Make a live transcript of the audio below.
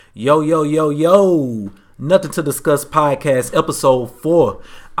Yo, yo, yo, yo. Nothing to Discuss podcast, episode 4.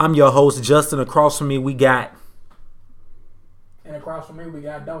 I'm your host, Justin. Across from me, we got... And across from me, we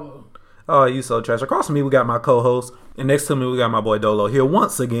got Dolo. Oh, you so trash. Across from me, we got my co-host. And next to me, we got my boy Dolo here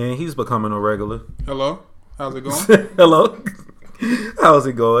once again. He's becoming a regular. Hello. How's it going? Hello. How's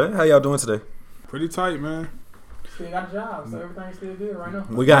it going? How y'all doing today? Pretty tight, man. Still got a job, so everything's still good right now.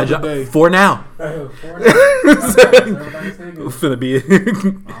 We got a job. Day. 4 now. Everything's still good. Finna be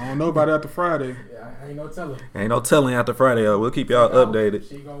I don't know about after Friday. Yeah, ain't no telling. Ain't no telling after Friday. We'll keep y'all updated.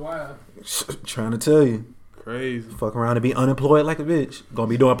 She go wild. Trying to tell you. Crazy. Fuck around and be unemployed like a bitch. Gonna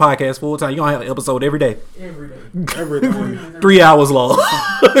be doing podcasts full time. You gonna have an episode every day. Every day. Everything. 3 hours long.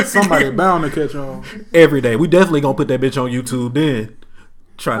 Somebody bound to catch on. Every day. We definitely gonna put that bitch on YouTube then.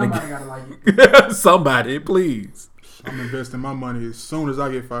 Trying Somebody to gotta like it. get somebody, please. I'm investing my money as soon as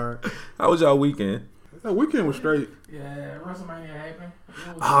I get fired. How was y'all weekend? That weekend was straight. Yeah, WrestleMania happened.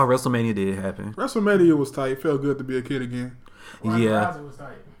 Oh, WrestleMania did happen. WrestleMania was tight. Felt good to be a kid again. Yeah. Was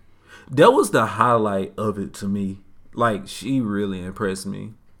tight. That was the highlight of it to me. Like, she really impressed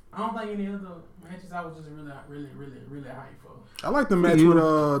me. I don't think any other matches I was just really hyped for. I like the match with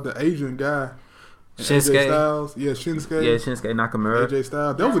the Asian guy. Shinsuke. AJ Styles. Yeah, Shinsuke. Yeah, Shinsuke Nakamura. AJ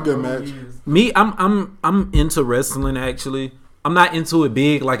Styles. That was a good match. Me, I'm into wrestling actually. I'm not into it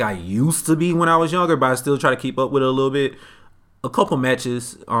big like I used to be when I was younger, but I still try to keep up with it a little bit. A couple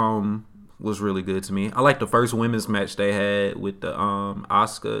matches was really good to me. I like the first women's match they had with the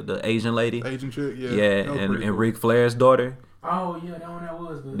Asuka, the Asian lady. Asian chick, yeah. Yeah, and Ric Flair's daughter. Oh yeah, that one that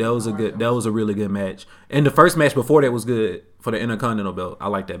was good. That was a really good match. And the first match before that was good for the Intercontinental belt. I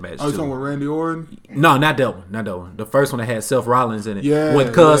like that match Oh, you too. talking about Randy Orton? No, not that one. The first one that had Seth Rollins in it. Yeah,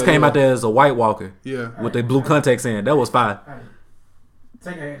 When Cuz came yeah. out there as a White Walker. Yeah. With the blue contacts in. That was fire. Hey,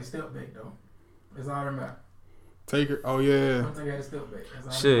 Taker had to step back though. That's all that matters. Taker. Oh, yeah. Taker had to step back. That's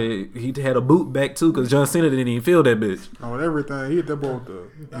all Shit, he had a boot back too because John Cena didn't even feel that bitch. Oh, and everything. He hit that boy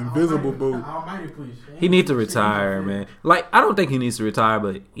with the invisible boot. Almighty push. He needs to retire, man. Like, I don't think he needs to retire,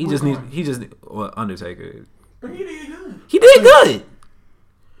 but Undertaker. But he did good. He did good.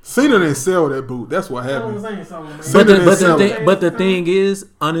 Cena didn't sell that boot. That's what That's what I'm happened. saying. So, man. But the thing is,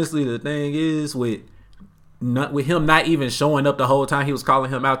 honestly, with him not even showing up the whole time he was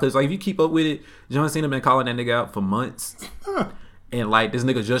calling him out, because like if you keep up with it, John Cena been calling that nigga out for months. And like this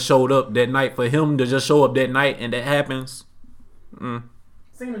nigga just showed up that night. For him to just show up that night and that happens. Cena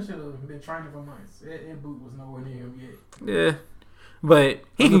should have been training for months. That boot was nowhere near him yet. Yeah. But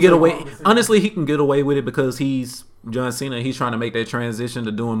he can get away. Honestly, he can get away with it because he's John Cena. He's trying to make that transition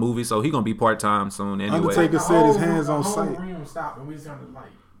to doing movies, so he's gonna be part time soon anyway. Undertaker said his hands on the whole sight. room stopped and we just kind of like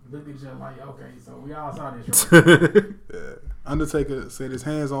looked at each other like, okay, so we all saw this. Right? Yeah. Undertaker said his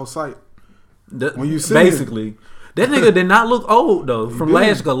hands on sight. When you see basically, that nigga did not look old though. From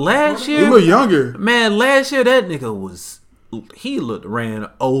last year, He looked younger. Man, last year that nigga ran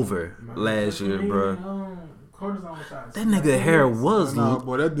over last year, bro. That nigga hair was. Nah,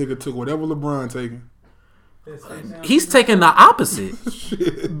 boy, that nigga took whatever LeBron taking. He's taking the opposite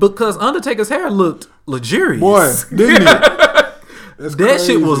because Undertaker's hair looked luxurious. Boy, didn't he? That's That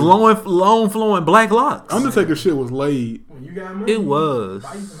crazy. shit was long flowing black locks. Undertaker shit was laid When you got money, It was.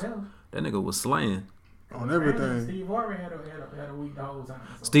 buy you some help. That nigga was slaying. on everything. Steve Harvey had a week the whole time.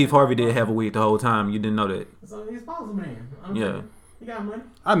 So Steve Harvey did have a week the whole time. You didn't know that. So he's possible, man. Yeah. He got money.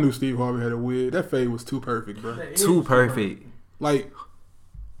 I knew Steve Harvey had a wig. That fade was too perfect, bro. That Too is perfect. Like,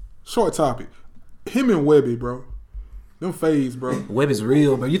 short topic. Him and Webby, bro. Them fades, bro. Webby's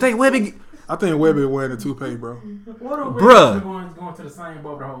real, bro. You think Webby? I think Webby wearing a toupee, bro. What are Bruh. going to the same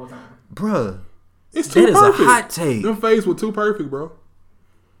boat the whole time? Bruh. It's too That is perfect. a hot take. Them fades were too perfect, bro.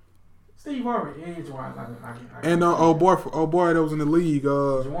 Steve Harvey, age-wise, And old boy that was in the league,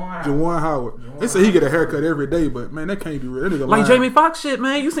 Juwan Juwan Howard. They say he get a haircut every day, but man, that can't be real. That nigga Like lying. Jamie Foxx shit,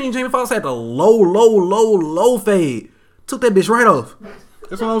 man. You seen Jamie Foxx had the low fade. Took that bitch right off.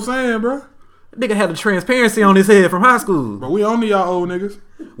 That's what I'm saying, bro. Nigga had a transparency on his head from high school. But we only y'all old niggas.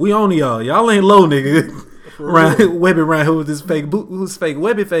 We on y'all. Y'all ain't low, nigga. For Right, real. Webby around here with this who's fake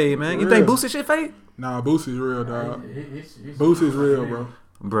Webby fade, man. You For think real. Boosie shit fake? Nah, Boosie's real, dog. Boosie's real, bro.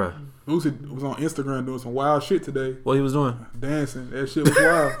 Bruh. Boosie was on Instagram doing some wild shit today. What he was doing? Dancing. That shit was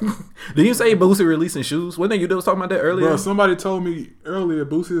wild. Did you say Boosie releasing shoes? Wasn't that you that was talking about that earlier? Bro, somebody told me earlier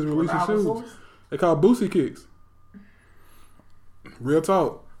Boosie is releasing shoes. They call Boosie Kicks. Real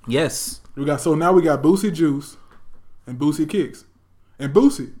talk. Yes. Now we got Boosie Juice and Boosie Kicks. And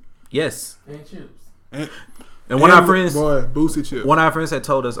Boosie. Yes. And chips. And one of our friends Boosie Chip. One of our friends had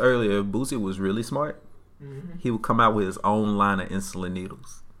told us earlier, Boosie was really smart. Mm-hmm. He would come out with his own line of insulin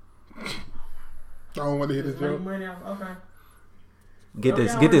needles. I don't want to hear this Just make joke. money off. Okay. Get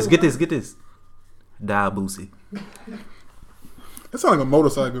this. Die Boosie. That sounds like a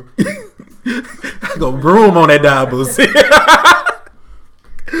motorcycle. I go vroom on that Die Boosie.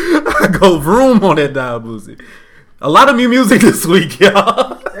 I go vroom on that Die Boosie. A lot of new music this week,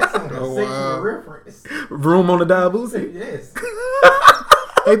 y'all. That's some Oh, sexual wow. reference. Vroom on the Die Boosie. Yes.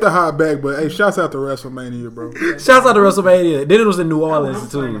 Ain't the hot bag, but hey, shouts out to WrestleMania, bro. Shouts out to WrestleMania. Then it was in New Orleans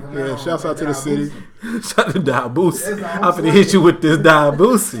too. Yeah, shouts out to the city. Shout out to Die Boosie. That's I'm all finna hit you with this Die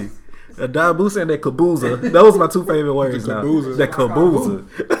Boosie. The Die Boosie and that Kabooza. Those are my two favorite words The now. Kabooza. That Kabooza.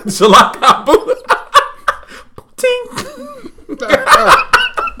 Shalakabu. Ting.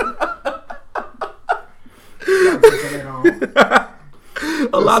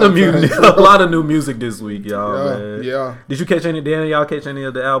 A lot of new music this week, y'all. Man. Yeah. Did you catch any? Did y'all catch any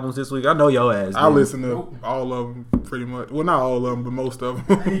of the albums this week? I know your ass. I did. listen to all of them pretty much. Well, not all of them, but most of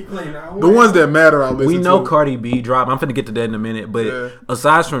them. The The ones that matter, I listen to. We know Cardi B dropped. I'm finna get to that in a minute. But Yeah.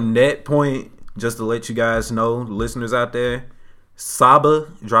 aside from that point, just to let you guys know, the listeners out there, Saba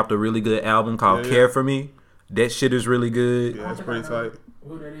dropped a really good album called Yeah. Care For Me. That shit is really good. Yeah, it's pretty tight.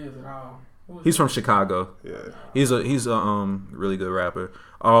 Who that is at all? He's from Chicago. Yeah. He's a really good rapper.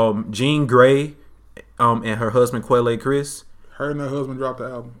 Jean Grey, and her husband Quelle Chris. Her and her husband dropped the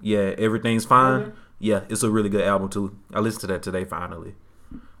album. Yeah, Everything's Fine. Okay. Yeah, it's a really good album too. I listened to that today finally.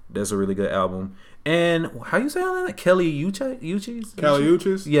 That's a really good album. And how you say that? Kelly Uchis? Kali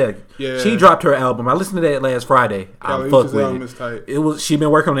Uchis? Yeah. Yeah. She dropped her album. I listened to that last Friday. Kali I fuck Uchis' with album it. is tight. It was. She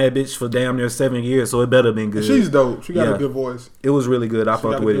been working on that bitch for damn near 7 years, so it better have been good. She's dope. She got Yeah. a good voice. It was really good. I She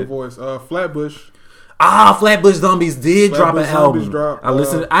got fucked a with good it. voice. Flatbush. Flatbush Zombies did drop an Flatbush Zombies album. dropped, I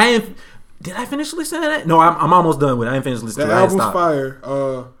listened. Did I finish listening to that? No, I'm almost done with it. I ain't finished listening That to it. I ain't album's stopped.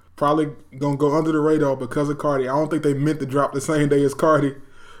 fire. Probably gonna go under the radar because of Cardi. I don't think they meant to drop the same day as Cardi,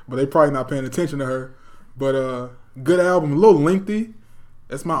 but they probably not paying attention to her. But good album, a little lengthy.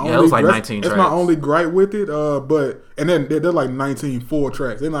 That's my only. it was like 19 That's tracks. my only gripe with it. But and then they're like 19 full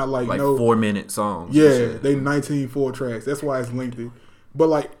tracks. They're not like, Like no 4-minute songs. and Yeah, shit. they 19 full tracks. That's why it's lengthy. But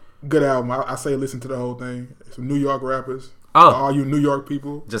like good album. I say listen to the whole thing. Some New York rappers. Oh. All you New York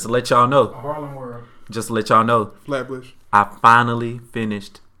people. Just to let y'all know. Harlem World. Just to let y'all know. Flatbush. I finally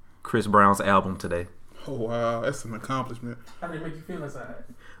finished Chris Brown's album today. Oh wow, that's an accomplishment. How did it make you feel inside?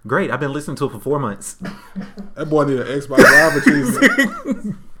 Great. I've been listening to it for 4 months. That boy need an Xbox Live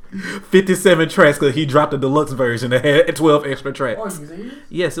achievement. 57 tracks because he dropped the deluxe version that had 12 extra Oh, tracks. you serious?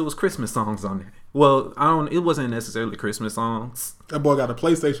 Yes, it was Christmas songs on there. Well, it wasn't necessarily Christmas songs. That boy got a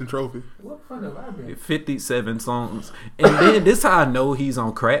PlayStation trophy. What the fuck have I been? 57 songs. And then this how I know he's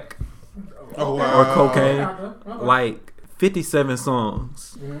on crack Oh, Okay. wow. or cocaine. Okay. Like 57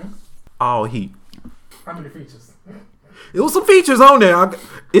 songs. Mhm. All heat. How many features? It was some features on there.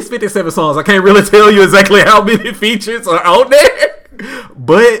 It's 57 songs. I can't really tell you exactly how many features are on there.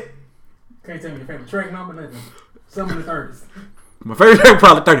 But Can't tell me your favorite track number, nothing. Some in the 30s. my favorite track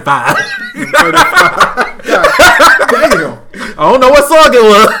probably 35. Damn. I don't know what song it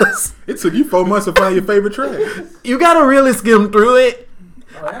was. It took you 4 months to find your favorite track. You gotta really skim through it.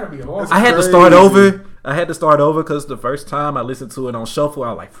 Oh, that'll be hard. I had to start over. because the first time I listened to it on shuffle, I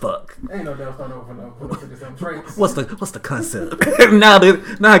was like, "Fuck, Ain't no damn start over no. Put up 57 tracks. what's the concept?" now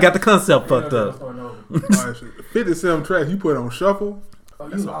I got the concept fucked up. 57 tracks you put on shuffle. Oh,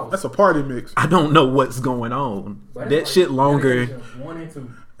 you lost. That's a party mix. I don't know what's going on. But That shit longer. 1 and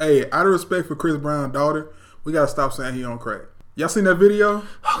 2. Hey, out of respect for Chris Brown's daughter, we gotta stop saying he on crack. Y'all seen that video?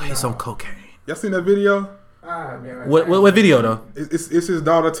 Oh, he's on cocaine. Y'all seen that video? Ah, man. What video though? It's his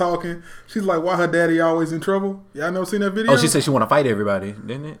daughter talking. She's like, "Why her daddy always in trouble?" Y'all never seen that video? Oh, she said she want to fight everybody,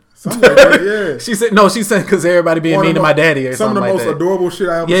 didn't it? something like that. Yeah. She said because everybody being One of mean to the my most- daddy or some something of the like most that. adorable shit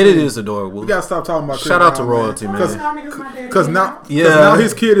I ever Yeah, seen. it is adorable. We gotta stop talking about Chris Shout out to Brown, royalty, man. Because now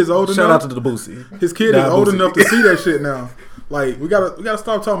his kid is old Shout enough. out to the Boosie. His kid Nah, is old Boosie. enough to see that shit now. Like we gotta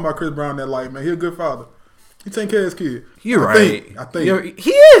stop talking about Chris Brown that light, man. He a good father. He taking care of his kid. You're I right. think. I think. He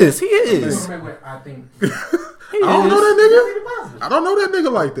is. He is. I think. I don't know that nigga. I don't know that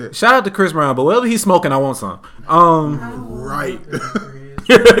nigga like that. Shout out to Chris Brown, but whatever he's smoking, I want some. Right.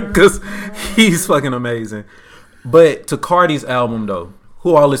 Because he's fucking amazing. But to Cardi's album though,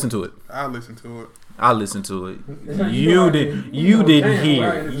 who all listened to it? I listen to it. I listened to it. You didn't. You didn't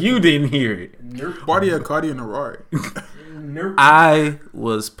hear it. You didn't hear it. Nerp. Party at Cardi and the Rari. Nerp. I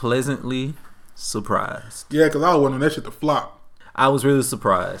was pleasantly surprised. Yeah, because I was wanting that shit to flop. I was really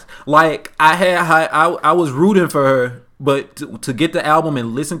surprised. Like I was rooting for her, but to get the album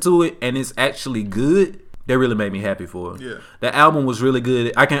and listen to it, and it's actually good. That really made me happy for her. Yeah. The album was really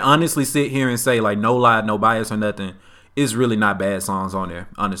good. I can honestly sit here and say, like, no lie, no bias or nothing. It's really not bad songs on there,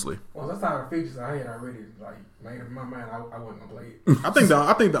 honestly. Well, that's how the features I had already. Like, made up my mind. I wasn't gonna play it.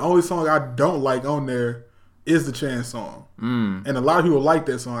 I think the only song I don't like on there is the Chance song, and a lot of people like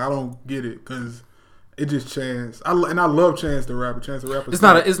that song. I don't get it because it just Chance. I love Chance the Rapper. Chance the Rapper. It's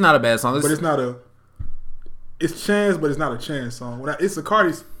not a bad song, but it's not a. It's Chance, but it's not a Chance song. It's a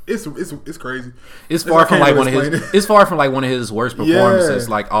Cardi's. It's crazy. It's far from like one of his. It's far from like one of his worst performances.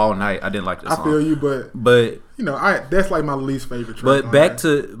 Yeah. Like all night, I didn't like this song. I feel you, but you know, that's like my least favorite track. But back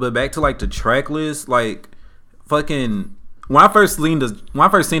to like the track list, like fucking. When I first seen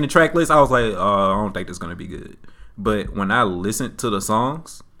the track list, I was like, I don't think this is gonna be good. But when I listened to the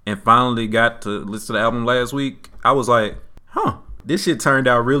songs and finally got to listen to the album last week, I was like, this shit turned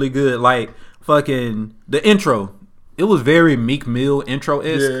out really good. Like fucking the intro. It was very Meek Mill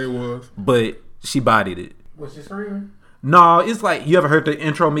intro-esque. Yeah, it was. But she bodied it. Was she screaming? No, it's like, you ever heard the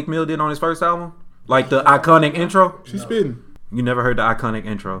intro Meek Mill did on his first album? Like the iconic intro? She's spitting. You never heard the iconic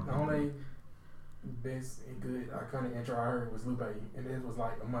intro? The only best and good iconic intro I heard was Lupe, and it was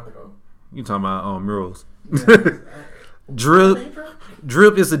like a month ago. You talking about Murals. Yeah,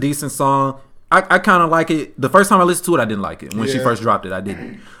 Drip is a decent song. I kind of like it. The first time I listened to it, I didn't like it. When she first dropped it, I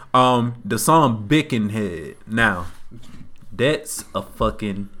didn't. The song Bickenhead. Now, that's a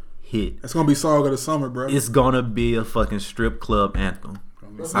fucking hit. It's gonna be song of the summer, bro. It's gonna be a fucking strip club anthem.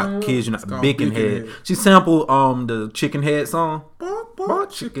 I kid you not. Bickenhead. She sampled the Chicken Head song.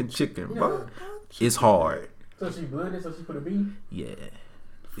 Chicken. It's hard. So she blooded, so she put a beat? Yeah.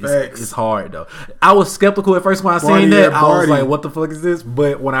 It's hard though. I was skeptical at first when I seen that. I was like, "What the fuck is this?"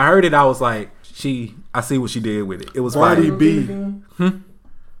 But when I heard it, I was like, I see what she did with it. It was Cardi B.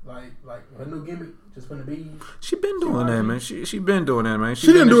 Like her new gimmick, just putting the beat. She been doing that, man. She been doing that, man. She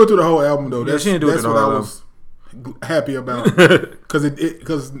didn't do it through the whole album though. Yeah, she didn't do it through the whole album. That's what I was happy about because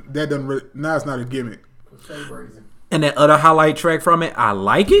that doesn't really, now it's not a gimmick. And that other highlight track from it, I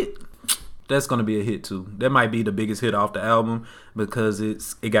like it. That's gonna be a hit too. That might be the biggest hit off the album because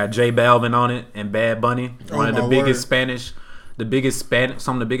it got J Balvin on it and Bad Bunny, one of the biggest Spanish,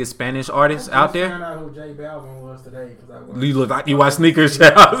 some of the biggest Spanish artists out there. I found out who J Balvin was today because you look like you watch Sneaker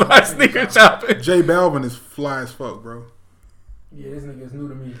Shop, like Sneaker Shopping. J Balvin is fly as fuck, bro. Yeah, this nigga is new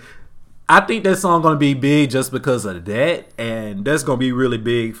to me. I think that song gonna be big just because of that, and that's gonna be really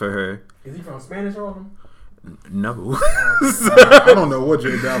big for her. Is he from Spanish Harlem? No. I don't know what J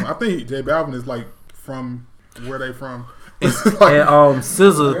Balvin. I think J Balvin is like from where they from. Like, and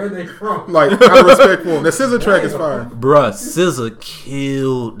SZA. Where they from? Like, out of respect for him. The SZA track is fire. Bruh, SZA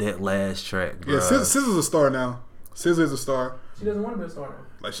killed that last track, bruh. Yeah, SZA's a star now. SZA is a star. She doesn't want to be a star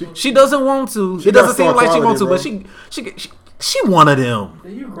though. Like she doesn't want to. It doesn't seem like she wants to, but she one of them. Do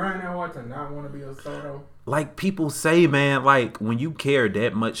you grind that hard to not want to be a star though? Like people say, man, like when you care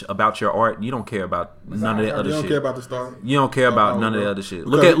that much about your art, you don't care about none of that other shit. You don't care about the star. You don't care about none of the other shit.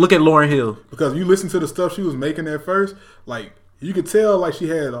 Look at Lauryn Hill. Because you listen to the stuff she was making at first, like you could tell like she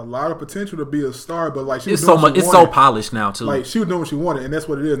had a lot of potential to be a star, but like she was doing what she wanted. It's so polished now too. Like she was doing what she wanted, and that's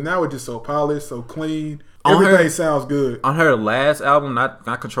what it is. Now it's just so polished, so clean. Everything sounds good. On her last album,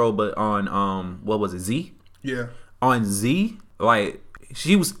 not Control, but on what was it, Z? Yeah. On Z, like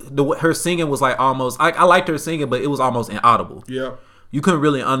she was her singing was like almost. I liked her singing, but it was almost inaudible. Yeah. You couldn't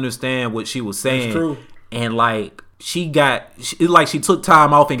really understand what she was saying. That's true. And like she took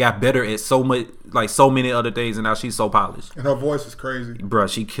time off and got better at so many other things, and now she's so polished. And her voice is crazy,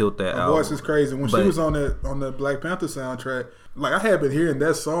 bruh. She killed that. Her voice is crazy. When she was on the Black Panther soundtrack, like I had been hearing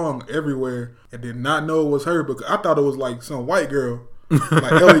that song everywhere and did not know it was her because I thought it was like some white girl,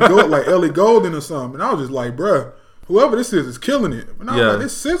 like Ellie Goulding or something. And I was just like, bruh, whoever this is killing it. And I was like,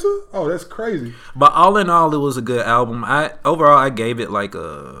 this SZA? Oh, that's crazy. But all in all, it was a good album. I gave it like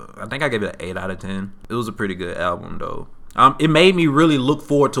I think I gave it an 8 out of 10. It was a pretty good album though. It made me really look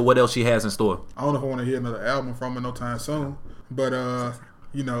forward to what else she has in store. I don't know if I want to hear another album from her no time soon, but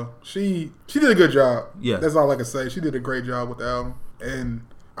you know, she did a good job. Yeah, that's all I can say. She did a great job with the album, and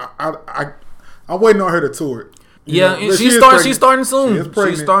I'm waiting on her to tour it. She's starting soon.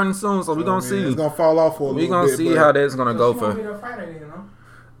 She's starting soon, so we're gonna see. It's gonna fall off for a little bit. We're gonna see how that's gonna go for. What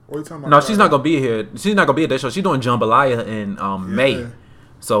are you talking about? No, she's not gonna be here. She's not gonna be at that show. She's doing Jambalaya in May,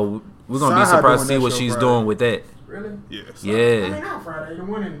 so we're gonna be surprised to see what she's doing with that. Really? Yes. Yeah. I mean, not Friday. The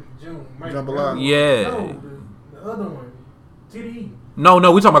one in June. Jambalaya. Yeah. No, the other one. TDE. No,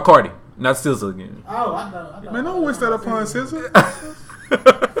 we talking about Cardi, not SZA again. Oh, I thought. Man, don't wish that upon SZA.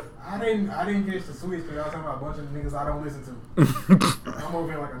 I didn't catch the switch because I was talking about a bunch of niggas I don't listen to. I'm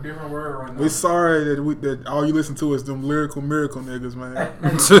over like a different word right now. We sorry that all you listen to is them lyrical miracle niggas, man.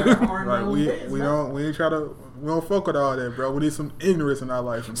 Like we don't fuck with all that, bro. We need some ignorance in our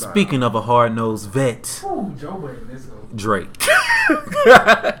life. Speaking of a hard nosed vet, ooh, Joe Budden, let's go. Drake.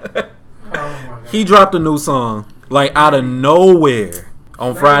 Oh my god. He dropped a new song like out of nowhere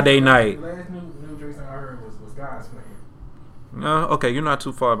on Friday night. The last new Drake song I heard was God's Plan. No, okay, you're not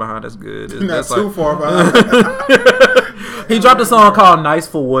too far behind. That's good. You're not That's too like- far behind. He dropped a song called "Nice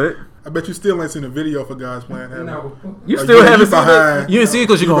for What." I bet you still ain't seen the video for God's Plan. Have you? No. You Oh, still you haven't seen behind. it. You didn't see it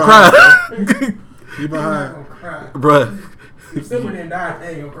because you're You gonna behind, cry, You I'm behind. not gonna cry. bruh. If someone didn't die, I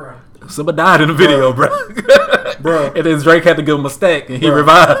ain't gonna cry. Somebody died in the video, bruh. Bruh. And then Drake had to give him a stack, and he Bruh.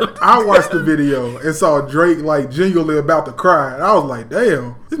 revived. I watched the video and saw Drake like genuinely about to cry, and I was like,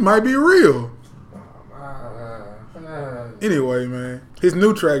 "Damn, this might be real." Anyway, man, his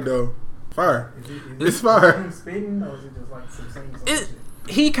new track though, fire. It's fire. Him spitting, or is it just like some singing? It,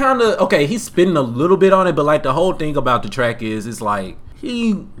 he kind of he's spinning a little bit on it, but like the whole thing about the track is, it's like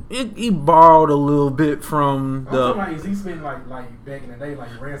he borrowed a little bit from I'm talking the. about, is he spitting like back in the day, like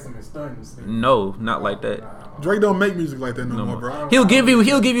Ransom and Stun and spitting? No, not like that. Drake don't make music like that no No more, more. bro. He'll give you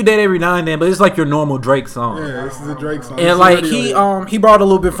that every now and then, but it's like your normal Drake song. Yeah, this is a Drake song. This And is like radio. he brought a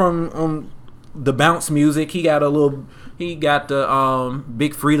little bit from the bounce music. He got the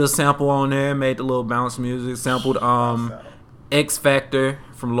Big Frida sample on there, made the little bounce music, sampled X Factor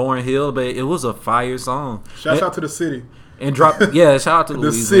from Lauryn Hill, but it was a fire song. Shouts out to the city. And drop shout out to The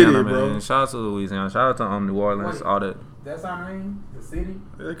Louisiana, city, man. bro. Shout out to Louisiana. Shout out to New Orleans, Wait. all that. That's our name? The city?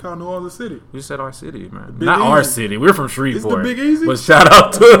 They call New Orleans City. We said our city, man. Big Not our Easy. city. We're from Shreveport. Big Easy? But shout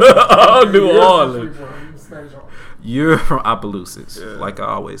out to New Yeah, Orleans. you Spanish. You're from Opelousas, Yeah. like I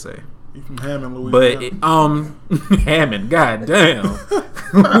always say. You from Hammond, But Louisiana? Hammond, goddamn,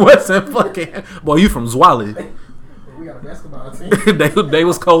 what's that fucking boy? You from Zwally? We got a basketball team. they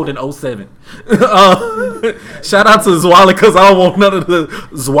was cold in 07. Shout out to Zwally because I don't want none of the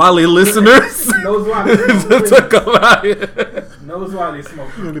Zwally listeners No Zwally. to come out here. No Zwally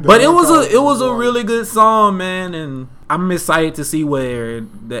smoke. But it was a really good song, man, and I'm excited to see where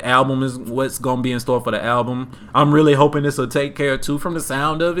the album is, what's gonna be in store for the album. I'm really hoping this will take care too from the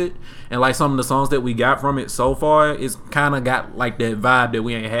sound of it, and like some of the songs that we got from it so far, it's kind of got like that vibe that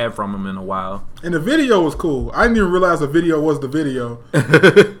we ain't had from him in a while. And the video was cool. I didn't even realize the video was the video.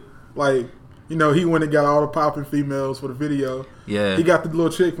 Like, you know, he went and got all the popping females for the video. Yeah, He got the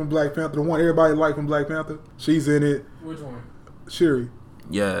little chick from Black Panther, the one everybody liked from Black Panther. She's in it. Which one? Shiri.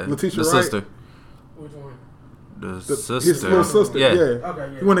 yeah, Letitia the Wright. sister, Which one? the His sister, little sister. Yeah.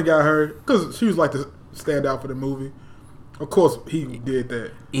 Okay, yeah. He went and got her because she was like the standout for the movie. Of course, he did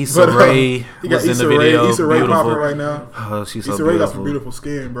that. Issa But, Rae he got was in Issa the Rae. video. Issa Rae Beautiful. popping right now. Oh, she's so Issa Rae got some beautiful. beautiful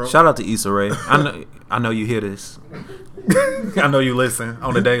skin, bro. Shout out to Issa Rae. I know you hear this. I know you listen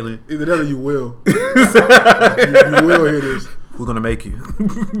on the daily. Either that or you will. you will hear this. We're gonna make you.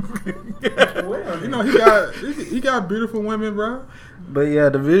 Well, You know, he got beautiful women, bro. But yeah,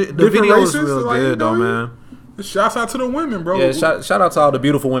 the Different video was races, real like, good you though, know, man. Shouts out to the women, bro. Yeah, shout out to all the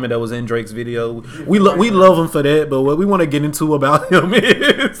beautiful women that was in Drake's video. We love him for that, but what we want to get into about him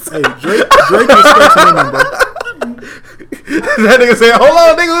is Hey, Drake respects women, bro. that nigga said, "Hold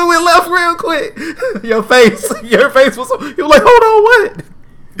on, nigga, we went left real quick." Your face was so, you was like, "Hold on, what?"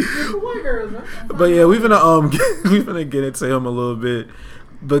 white girls, man. But yeah, we finna get into him a little bit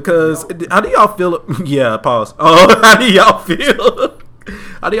because how do y'all feel? Yeah, pause. Oh, how do y'all feel?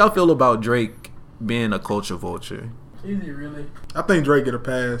 How do y'all feel about Drake being a culture vulture? Is he really? I think Drake get a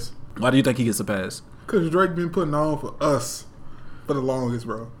pass Why do you think he gets a pass? because Drake been putting on for us for the longest,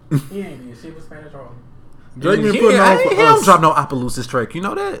 bro. He ain't did shit with Spanish Harlem. Drake been He putting on he for don't us. drop no Opelousas track. You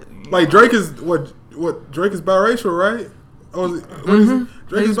know that? Like Drake is what Drake is biracial, right? Or is it, what is it?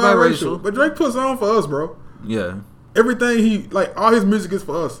 Drake He's is biracial, biracial. but Drake puts on for us, bro. Yeah. Everything he like, all his music is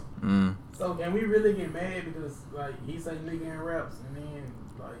for us. Mm. So can we really get mad because like he say nigga in raps and then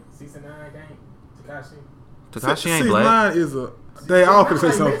like 69 can't? Takashi. Takashi ain't 6ix9ine black. is a. They all finna say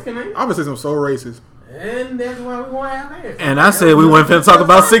Like something. Mexican, ain't he? I'm gonna say something so racist. And that's why we want to have that. And I said we weren't finna talk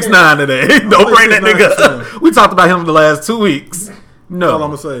about 6ix9ine today. Don't bring that 6ix9ine nigga up. We talked about him the last 2 weeks. That's all I'm No.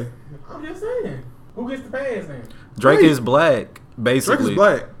 gonna say. I'm just saying. Who gets the pass then? Drake Drake. is black, Drake basically. is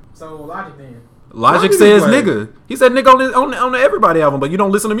black. So Logic then. Logic Logic is says black. nigga. He said nigga on the Everybody album, but you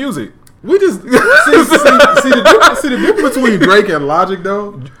don't listen to music. We just see the difference between Drake and Logic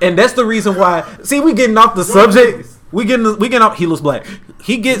though. And that's the reason why. See, we getting off the subject. We getting off. He looks black.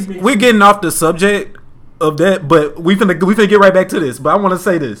 We're getting off the subject of that. But we finna get right back to this. But I want to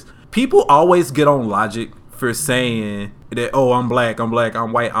say this. People always get on Logic for saying that. Oh, I'm black. I'm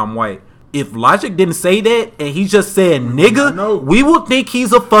white. I'm white. If Logic didn't say that and he just said I know. nigga, we would think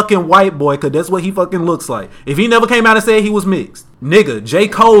he's a fucking white boy because that's what he fucking looks like. If he never came out and said he was mixed, nigga, J.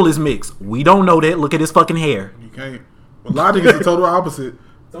 Cole is mixed. We don't know that. Look at his fucking hair. You can't. But Logic is the total opposite.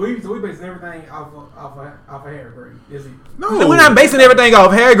 So we basing everything off of hair grade. Is it? No, We're not basing everything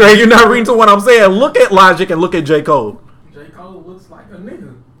off hair grade. You're not reading to what I'm saying. Look at Logic and look at J. Cole. J. Cole looks like a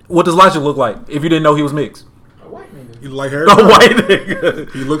nigga, What does Logic look like if you didn't know he was mixed? a white nigga. He like Harry. A Potter. white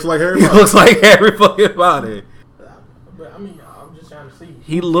nigga. He looks like Harry. He Potter. looks like Harry fucking Potter. But I mean, I'm just trying to see.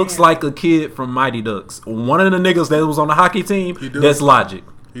 He looks like a kid from Mighty Ducks. One of the niggas that was on the hockey team, He do. that's Logic.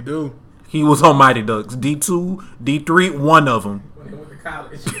 He do. He was on Mighty Ducks. D2, D3, one of them. when he went to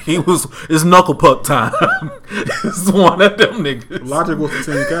college. It's knuckle puck time. It's one of them niggas. Logic was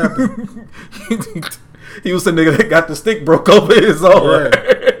the team captain. He was the nigga that got the stick broke over his arm. Yeah.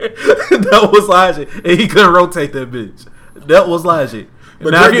 That was Logic. And he couldn't rotate that bitch. That was Logic.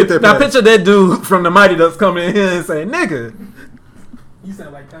 But now Drake get that now pass. picture that dude from the Mighty Ducks coming in here and saying, nigga, You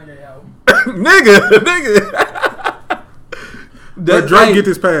sound like Kanye album. nigga. But Drake get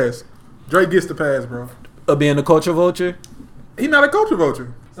this pass. Drake gets the pass, bro. Being a culture vulture. He not a culture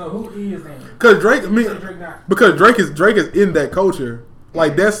vulture. So who is then? Cause Drake, I mean, So Drake not. because Drake is in that culture.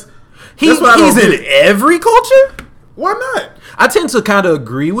 Like that's He's what I don't in get. every culture. Why not? I tend to kind of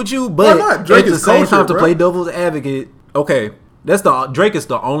agree with you, but Why not? Drake at the is same culture, time, to bro. play devil's advocate, okay, Drake is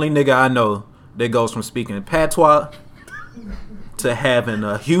the only nigga I know that goes from speaking patois to having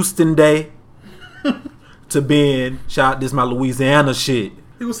a Houston day to being this is my Louisiana shit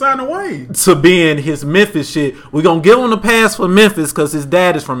He was signed to Wayne. to being his Memphis shit. We're gonna give him the pass for Memphis because his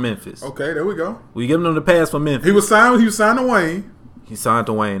dad is from Memphis. Okay, there we go. We giving him the pass for Memphis. He was signed to Wayne He signed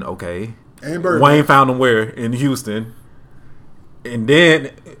to Wayne, okay. and Birdman. Wayne found him where? In Houston. And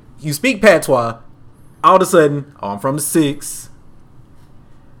then you speak patois. All of a sudden, I'm from the 6.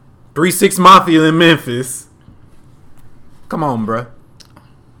 3-6 Mafia in Memphis. Come on, bruh.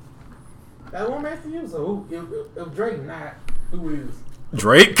 That one man to you. So who, if Drake not, who is?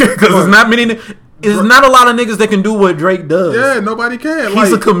 Drake? Because there's not many. There's not a lot of niggas that can do what Drake does. Yeah, nobody can. He's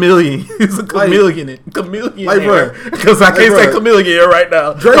a Like, chameleon. He's a chameleon. Chameleon. Like, bruh. Because I can't Like, say bruh. chameleon right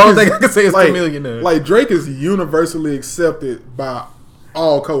now. Drake the only is- thing I can say is like, chameleon. Like Drake is universally accepted by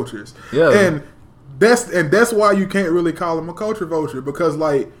all cultures. Yeah. And that's why you can't really call him a culture vulture, because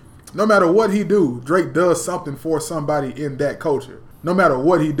like no matter what he do, Drake does something for somebody in that culture. No matter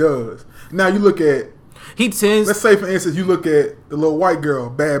what he does. Now you look at, He tends. let's say for instance, you look at the little white girl,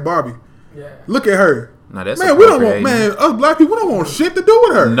 Bad Barbie. Yeah. Look at her. No, that's Man, we don't want appropriating. us black people don't want shit to do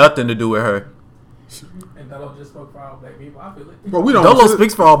with her. Nothing to do with her. And Dolo just spoke for all black people. I feel it. But we don't. Dolo want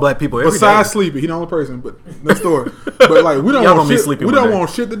speaks for all black people every Besides day. Sleepy, he the only person, but the story. But like we don't Y'all want gonna be shit. Sleepy We one don't day. want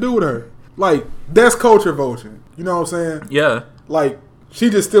shit to do with her. Like that's culture vulture. You know what I'm saying? Yeah. Like she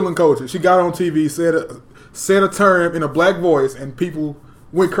just stealing culture. She got on TV, said a term in a black voice, and people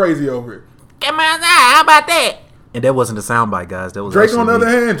went crazy over it. Get my eye. How about that? And that wasn't a soundbite, guys. That was Drake, on the actually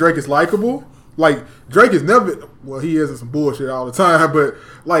other me. hand, Drake is likable. Like Drake has never. Well, he is in some bullshit all the time, but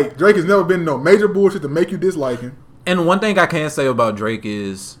like Drake has never been in no major bullshit to make you dislike him. And one thing I can say about Drake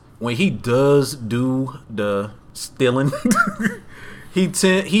is when he does do the stealing,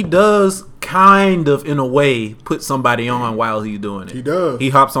 he does kind of in a way put somebody on while he's doing it. He does. He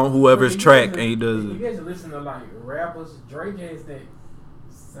hops on whoever's You track guys- and he does You it. guys listen to like rappers. Drake has that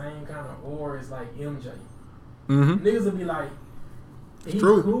same kind of aura as like MJ. Mm-hmm. Niggas will be like, he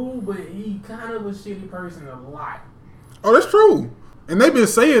True. cool, but he kind of a shitty person a lot. Oh, that's true. And they've been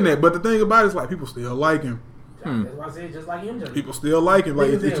saying that, but the thing about it is like people still like him. That's why I said just like MJ. People still like him.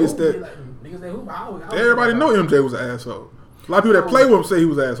 Like Niggas it's that just hoop be that like, niggas that hoop, I always everybody say know that. MJ was an asshole. A lot of people that play with him say he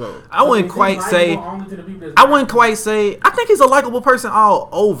was an asshole. I wouldn't He's quite say. likable only to the people that's I wouldn't quite say. I think he's a likable person all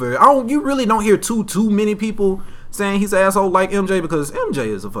over. You really don't hear too many people saying he's an asshole like MJ because MJ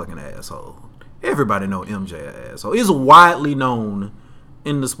is a fucking asshole. Everybody know MJ an asshole. It's widely known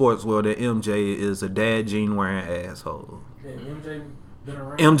in the sports world that MJ is a dad jean wearing asshole. Yeah, MJ been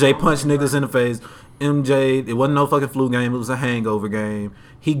around. MJ punched niggas in the face. MJ, it wasn't no fucking flu game. It was a hangover game.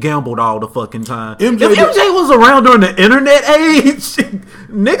 He gambled all the fucking time. MJ if MJ was around during the internet age,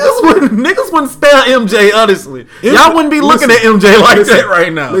 niggas wouldn't spare MJ, honestly. Y'all wouldn't be looking at MJ like that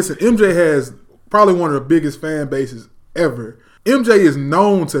right now. Listen, MJ has probably one of the biggest fan bases ever. MJ is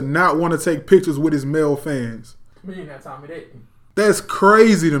known to not want to take pictures with his male fans. Chameleon that taught me that. That's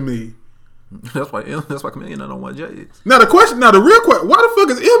crazy to me. That's why Chameleon don't want J's. Now the real question, why the fuck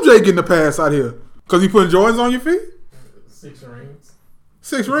is MJ getting the pass out here? Because he putting Jordans on your feet? 6 rings.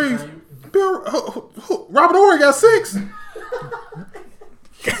 6 rings? Robert Horry got 6.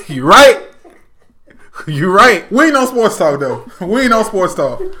 You right. You right. We ain't on sports talk though. We ain't on sports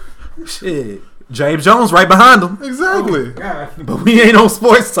talk. Shit. James Jones right behind him. Exactly. God. But we ain't on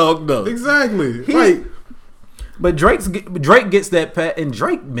sports talk though. Exactly. He- Like But Drake gets that pat, and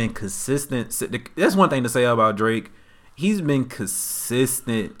Drake been consistent. That's one thing to say about Drake. he's been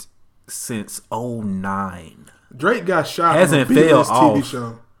consistent since 2009. Drake got shot Hasn't on a B-list failed TV off.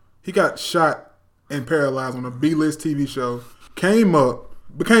 show. He got shot and paralyzed on a B-list TV show. Came up,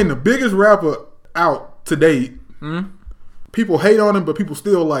 became the biggest rapper out to date. People hate on him, but people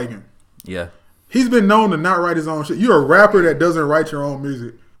still like him. Yeah, He's been known to not write his own shit. You're a rapper that doesn't write your own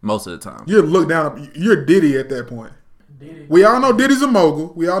music. most of the time. You're looked down. You're Diddy at that point. Diddy. We all know Diddy's a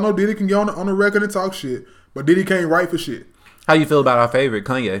mogul. We all know Diddy can get on the record and talk shit, but Diddy can't write for shit. How you feel about our favorite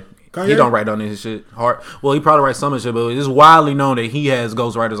Kanye? Kanye? He don't write on his shit hard. Well, he probably writes some of his shit, but it's widely known that he has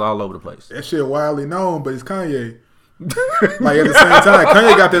ghostwriters all over the place. That shit widely known, but it's Kanye. Like at the same time,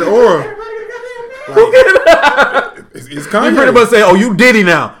 Kanye got that aura. Like, it's Kanye. You pretty much say, "Oh, you Diddy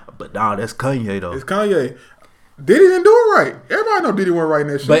now," but nah, that's Kanye though. It's Kanye. Diddy didn't do it right. Everybody know Diddy wasn't writing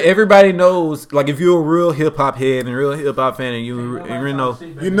that shit. But everybody knows, like, if you're a real hip hop head and a real hip hop fan, and you know,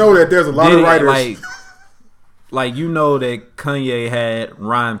 you know that there's a lot Diddy, of writers. like you know that Kanye had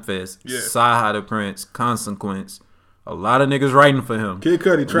Rhyme Fest, Yeah. Saha the Prince, Consequence. A lot of niggas writing for him. Kid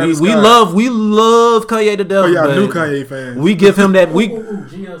Cudi, Travis We Scott. love Kanye to death. Oh, y'all but new Kanye fans. We give him that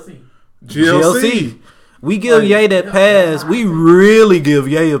GLC. GLC. We give Ye that pass. We really give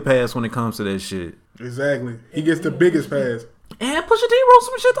Ye a pass when it comes to that shit. Exactly. He gets the biggest pass. And Pusha T wrote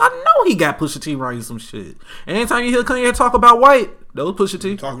some shit. I know he got Pusha T writing some shit. And anytime you hear Kanye talk about white, that was Pusha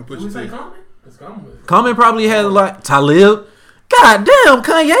T. Talking Did we Pusha say T. Common? It's Common. Common probably had a lot. Talib. God damn,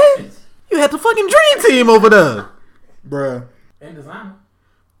 Kanye. You had the fucking dream team over there. Bruh. And Designer.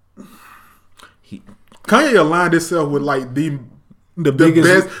 Kanye aligned himself with like the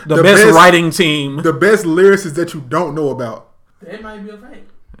Biggest, best, the best writing team. the best lyricists that you don't know about. That might be a fake.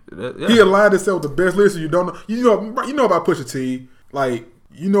 Yeah. He aligned himself with the best lyricists you don't know. You know about Pusha T. Like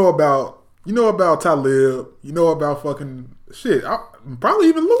you know about Talib. You know about fucking shit. Probably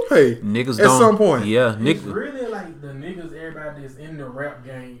even Lupe. Niggas at don't, some point. Yeah, It's niggas really like the niggas everybody that's in the rap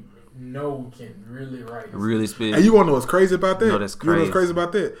game know can really write. really spit. And you want to know what's crazy about that? No, that's You know what's crazy. crazy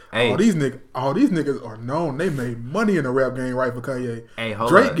about that? Hey. All these niggas are known. They made money in the rap game right for Kanye. Hey, hold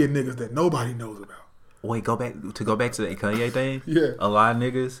Drake up. get niggas that nobody knows about. Wait, go back to that Kanye thing. Yeah. A lot of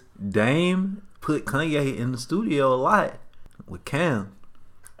niggas. Dame put Kanye in the studio a lot with Cam.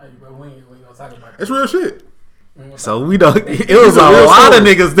 Hey, but we ain't gonna talk about that. It's real shit. We ain't gonna So we don't. It was It's a a real lot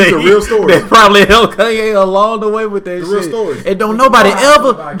story. of niggas It's a real story. that probably helped Kanye along the way with that It's a shit. real story. And don't nobody know how I feel ever,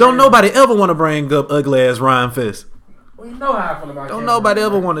 about don't Cam. nobody ever want to bring up ugly ass Rhyme Fest. We know how I feel about Don't Cam, nobody man.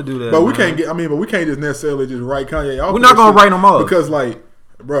 ever want to do that. But we man. can't get. I mean, but we can't just necessarily just write Kanye off. We're of not that gonna shit write him off. because, like,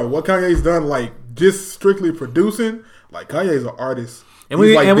 bro, what Kanye's done, like, just strictly producing, like, Kanye's an artist. And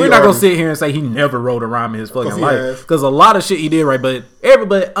He's we like and the we're not gonna artist. sit here and say he never wrote a rhyme in his fucking 'Cause he life has. because a lot of shit he did right. But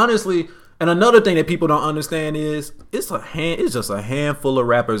everybody, honestly, and another thing that people don't understand is it's just a handful of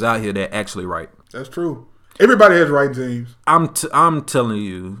rappers out here that actually write. That's true. Everybody has writing teams. I'm telling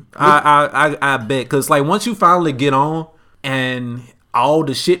you, I bet because like once you finally get on and all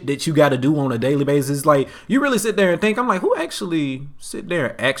the shit that you got to do on a daily basis, like you really sit there and think, I'm like, who actually sit there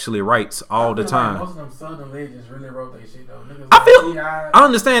and actually writes all the I feel like time? most of them Southern legends really wrote their shit though. Niggas I like feel, T.I., I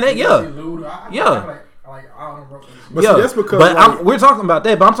understand that, yeah. Luda. Yeah. Like all of them wrote their shit. But see, that's because, but like- we're talking about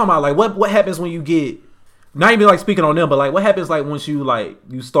that. But I'm talking about like what happens when you get not even like speaking on them, but like what happens like once you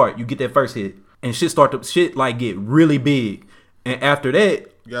get that first hit and shit like get really big, and after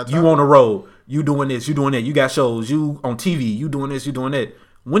that you on the road, you doing this, you doing that, you got shows, you on TV, you doing this, you doing that.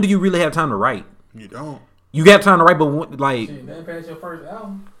 When do you really have time to write? You don't. You got time to write, but like Shit, that passed your first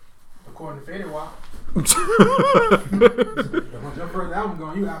album, according to Fetty Wap. Once your first album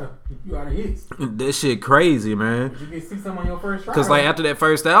gone, you out of hits. that shit crazy, man. But you can see some on your first try. Because like after that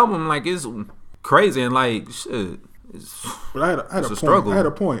first album, like it's crazy and like shit. It's, But I had It's a a point. struggle. I had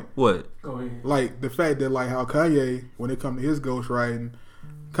a point. what? Go ahead. Like the fact that like how Kanye, when it comes to his ghostwriting,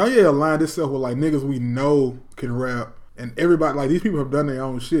 Kanye aligned himself with like niggas we know can rap, and everybody like these people have done their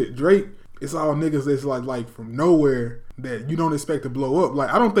own shit. Drake, it's all niggas that's like from nowhere that you don't expect to blow up. Like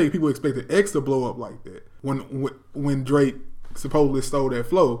I don't think people expected X to blow up like that when Drake supposedly stole that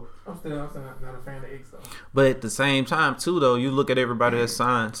flow. I'm still not a fan of X though. But at the same time too, though, you look at everybody that's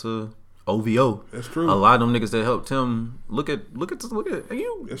signed to OVO. That's true. A lot of them niggas that helped him. Look at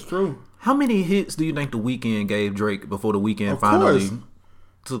you. It's true. How many hits do you think the Weeknd gave Drake before the Weeknd Of finally course.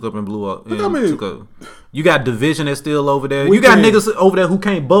 took up and blew up? Look how many- You got Division that's still over there. You got Weeknd. niggas over there who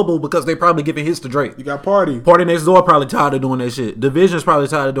can't bubble because they probably giving hits to Drake. You got Party. Party Next Door probably tired of doing that shit. Division's probably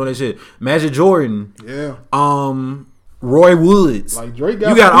tired of doing that shit. Magic Jordan, Yeah. Roy Woods. Like Drake got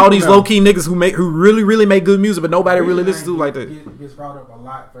You got some all people these now. low key niggas who really make good music, but nobody really listens to like that. Gets brought up a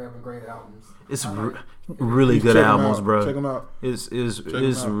lot for having great albums. It's I like- really You good check 'em albums, out. bro. Check 'em out. It's Check 'em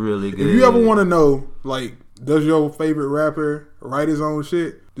out. really good. If you ever want to know like does your favorite rapper write his own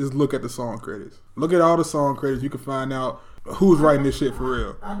shit? Just look at the song credits. Look at all the song credits. You can find out who's writing this shit for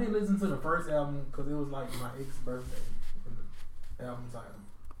real. I did listen to the first album because it was like my ex's birthday. The album title.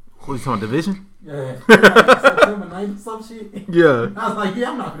 What are you talking, Division? Yeah. September 9th or some shit. Yeah. I was like, yeah,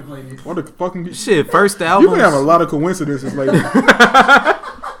 I'm not gonna play this. What the fucking Shit, first album. You can have a lot of coincidences lately.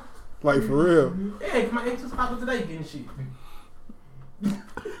 Like for real. Yeah, my ex was popping today getting shit.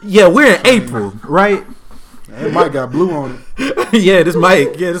 Yeah, we're in April, right? That mic got blue on it. Yeah, this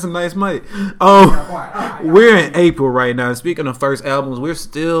mic. Yeah, this is a nice mic. We're in April right now. Speaking of first albums, we're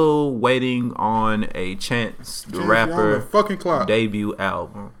still waiting on a Chance the On Rapper the fucking clock. debut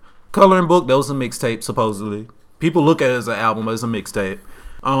album. Coloring Book, that was a mixtape, supposedly. People look at it as an album, but it's a mixtape.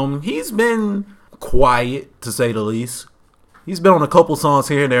 He's been quiet, to say the least. He's been on a couple songs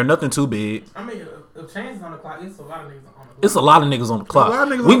here and there, nothing too big. I mean, if Chance is on the clock, it's a lot of niggas on the clock. It's a lot of niggas on the clock. We on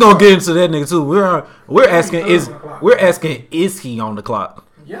the gonna clock. get into that nigga too. We're asking is he on the clock?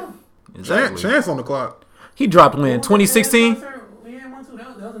 Yeah. Exactly. Chance on the clock. He dropped when 2016.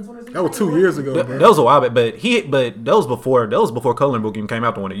 That was 2 years ago, That bro. was a while back, but that was before Coloring Book even came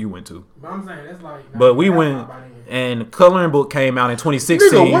out, the one that you went to. But I'm saying that's like. But we went and Coloring Book came out in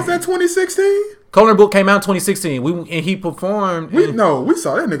 2016. Nigga, was that 2016? Coloring Book came out in 2016. And he performed. We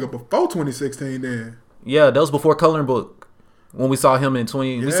saw that nigga before 2016 then. Yeah, that was before Coloring Book. When we saw him in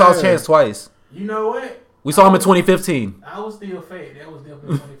 20, we Yeah. saw Chance twice. You know what? We saw him in 2015. I was still fat. That was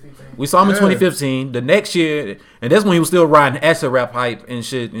definitely 2015. We saw him in Yeah. 2015. The next year, and that's when he was still riding acid rap hype and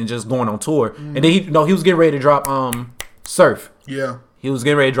shit, and just going on tour. And then he was getting ready to drop Surf. Yeah. He was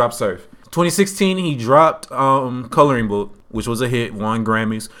getting ready to drop Surf. 2016, he dropped Coloring Book, which was a hit, won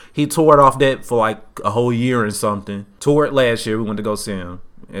Grammys. He toured off that for like a whole year and something. Toured last year. We went to go see him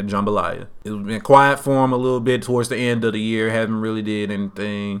at Jambalaya. It's been quiet for him a little bit towards the end of the year. Haven't really did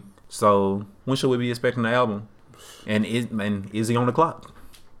anything. So when should we be expecting the album? And is he on the clock?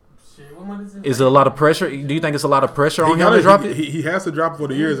 Shit, what month is it? Is it a lot of pressure? Do you think it's a lot of pressure on him gotta- to drop it? He has to drop before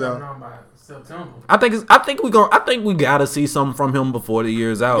the year's out. By September. I think we gotta see something from him before the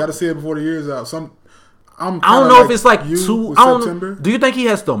year's out. Got to see it before the year's out. I don't know if it's like you too. with I don't. September. Do you think he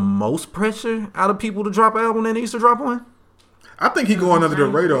has the most pressure out of people to drop an album than he used to drop one? I think he going under the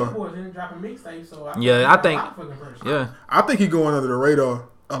radar. Yeah, I think. Yeah, I think he going under the radar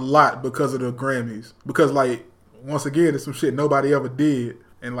a lot because of the Grammys. Because like once again, it's some shit nobody ever did,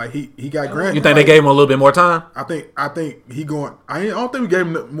 and like he got Grammys. you think they gave him a little bit more time? I think he going. I don't think we gave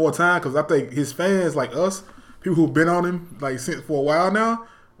him more time because I think his fans like us, people who've been on him like since for a while now,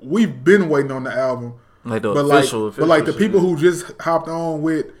 we've been waiting on the album. Like the but official like the shit, people yeah. who just hopped on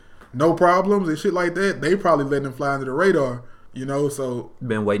with no problems and shit like that, they probably letting him fly under the radar. You know, so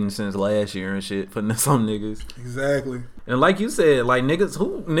been waiting since last year and shit for some niggas. exactly. And like you said, like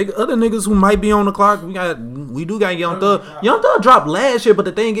other niggas who might be on the clock, we do got Young Thug. Young Thug dropped last year, but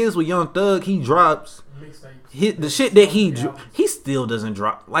the thing is with Young Thug, he drops the shit that he still doesn't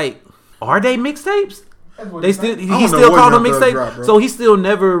drop. Like, are they mixtapes? He still called them mixtapes, so he still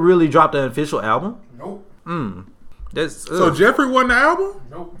never really dropped an official album. Nope. That's So Jeffrey won the album.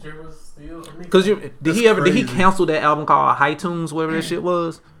 Nope. Jeffrey was still a mixtape. Because did he crazy. cancel that album called High Tunes, whatever that shit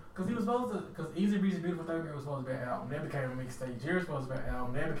was? Because he was supposed to. Because Easy Breezy Beautiful Third Grade was supposed to be an album. That became a mixtape. Jerry was supposed to be an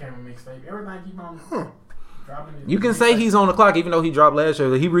album. That became a mixtape. Everything keep on dropping. You can say he's on the clock, even though he dropped last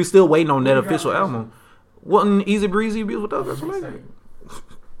year. He still waiting on that official album. Wasn't Easy Breezy Beautiful Third Grade?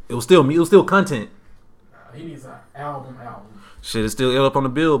 It was still content. He needs an album. Shit is still up on the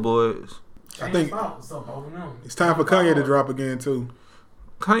billboards. I think it's time for Kanye to drop again too.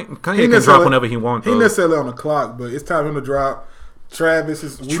 Kanye can drop whenever he wants. He necessarily on the clock, but it's time for him to drop. Travis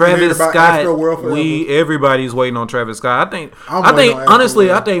Scott. Everybody's waiting on Travis Scott. I think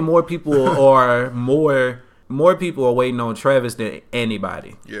honestly, I think more people are waiting on Travis than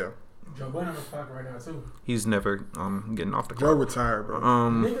anybody. Yeah. Joe Budden on the clock right now too. He's never getting off the clock. Joe retired, bro.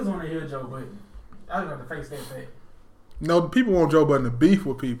 Niggas want to hear Joe Budden. I don't have to face that fact. No, people want Joe Budden to beef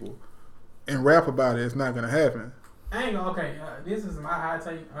with people and rap about it. It's not gonna happen. I ain't gonna. Okay, this is my high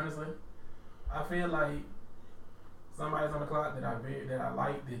take. Honestly, I feel like somebody's on the clock that I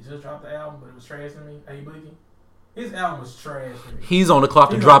like that just dropped the album, but it was trash to me. A Boogie, his album was trash to me. He's on the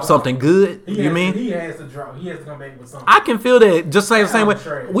clock to drop something good. He has to drop. He has to come back with something. I can feel that. Just the same way.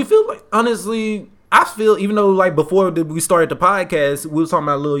 Trash. We feel like honestly. I feel even though like before we started the podcast, we was talking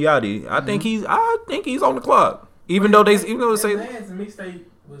about Lil Yachty. I think he's on the clock. Even though they say last mixtape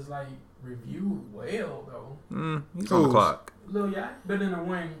was like reviewed well though. He's on the clock. Lil Yachty better than the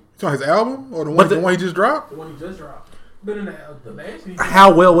one. So his album or the one he just dropped? The one he just dropped. But in the last year,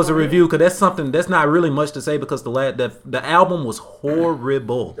 How well was the review? Because that's something that's not really much to say because the album was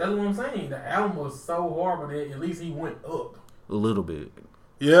horrible. That's what I'm saying. The album was so horrible that at least he went up. A little bit.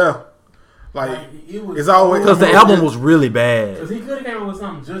 Yeah. Like, it was it's always Because the album was really bad. Because he could have came up with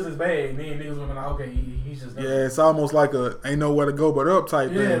something just as bad, and then niggas would be like, okay, he's just done. Yeah, it's almost like a ain't nowhere to go but up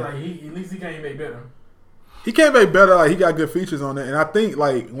type Yeah, thing. like at least he can't make better. He can't make better. Like, he got good features on it, and I think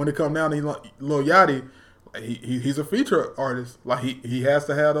like when it come down to Lil Yachty, like, he's a feature artist. Like he has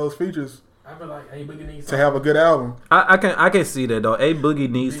to have those features I feel like A Boogie needs to have a good album. I can see that though. A Boogie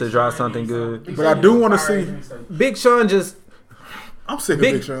needs to drop something good. But I do want to see. Big Sean just I'm sick of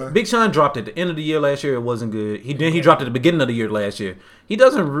Big Sean. Big Sean dropped at the end of the year last year. It wasn't good. He dropped at the beginning of the year last year.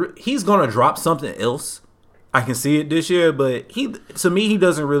 He's gonna drop something else. I can see it this year, but to me he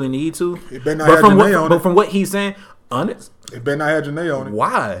doesn't really need to. It better not But have from Janae on but it. from what he's saying, honest, It better not have Janae on it.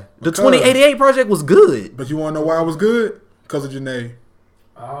 why the Because- 2088 project was good. But you want to know why it was good? Because of Janae.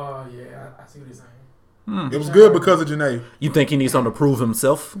 Oh yeah, I see what he's saying. It was good because of Janae. You think he needs something to prove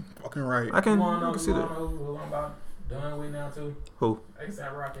himself? Fucking right. I can, You wanna know see that. who I'm about done with now too? Who?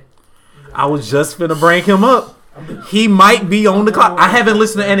 ASAP Rocky. I was just finna bring him up. He might be on the clock. I haven't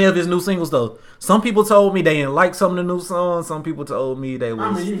listened to any of his new singles though. Some people told me they didn't like some of the new songs. Some people told me they I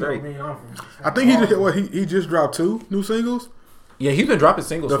was mean, you know straight. me, I'm from I think he just dropped 2 new singles. Yeah, he's been dropping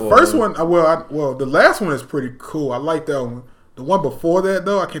singles. The for first one, the last one is pretty cool. I like that one. The one before that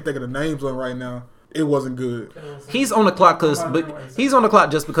though, I can't think of the names on right now. It wasn't good. He's on the clock he's on the clock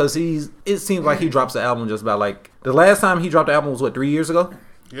just because it seems like he drops the album just about like the last time he dropped the album was what 3 years ago.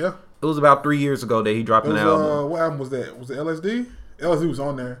 Yeah. It was about 3 years ago that he dropped It an was, album. what album was that? Was it LSD? LSD was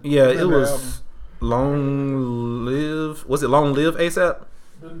on there. Yeah, That it was album. Long Live. Was it Long Live ASAP?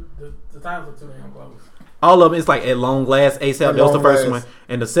 The titles are too damn close. All of them, it's like At Long Last ASAP. At That was the Long first Last. one,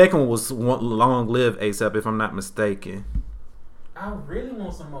 and the second one was Long Live ASAP, if I'm not mistaken. I really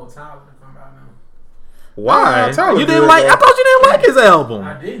want some more Tyler to come out now. Why? Tyler You didn't good, like? though. I thought you didn't like his album.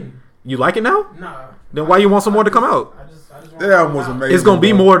 I didn't. You like it now? Nah. Then why you want some more to come out? I just want That album was some out. amazing. It's gonna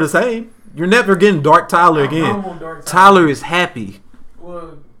be bro. more of the same. You're never getting Dark Tyler I again. want Dark Tyler is happy.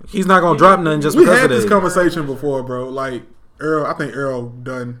 Well, He's not gonna drop nothing just We because had of this that. conversation before, bro. Like Earl, I think Earl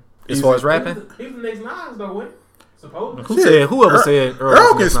done. As far as rapping, he's the next Nas though, what? Supposedly. who said? Whoever said Earl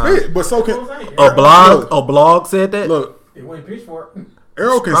can was not. spit, but so can That's what I'm saying. A blog said that. look. It went Pitchfork.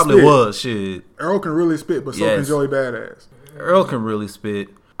 Earl can Probably spit. was shit. Earl can really spit, but so Yes. can Joey Badass. Earl can really spit.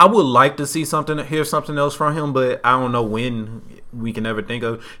 I would like to see hear something else from him, but I don't know when we can ever think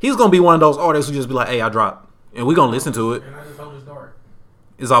of. He's gonna be one of those artists who just be like, "Hey, I dropped," and we gonna listen to it. And I just hope it's dark.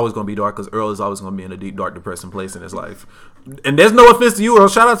 It's always gonna be dark because Earl is always gonna be in a deep, dark, depressing place in his life. And there's no offense to you, Earl.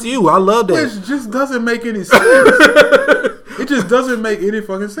 Shout out to you. I love that. Which just doesn't make any sense. It just doesn't make any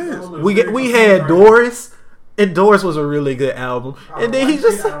fucking sense. We had Doris, and Doris was a really good album. And then he like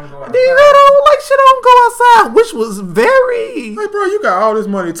just Shit, said, I Don't Go then he read on like shit, I don't go outside, which was very. Like, bro, you got all this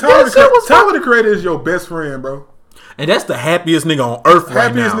money. Tyler, That shit was Tyler the Creator is your best friend, bro. And that's the happiest nigga on earth right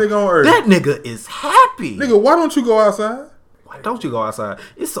Happiest now. nigga on earth. That nigga is happy. Nigga, why don't you go outside? Why don't you go outside?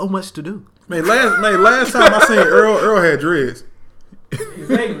 It's so much to do. Last time I seen Earl had dreads.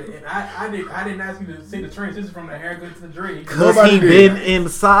 Exactly. And I didn't ask you to see the transition from the haircut to the dread. Cause Nobody he did. been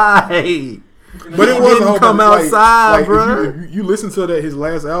inside. But it He was a didn't whole come bunch, outside, if bruh. you listen to his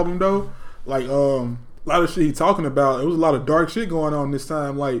last album though, like a lot of shit he talking about. It was a lot of dark shit going on this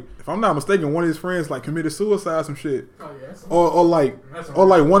time. Like, if I'm not mistaken, one of his friends like committed suicide, some shit, Oh yeah. That's or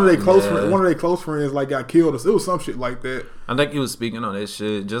like one of their close friends like got killed. It was some shit like that. I think he was speaking on that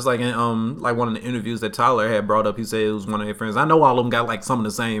shit. Just like in like one of the interviews that Tyler had brought up, he said it was one of their friends. I know all of them got like some of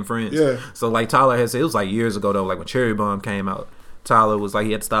the same friends. Yeah. So like Tyler had said it was like years ago though, like when Cherry Bomb came out. Tyler was like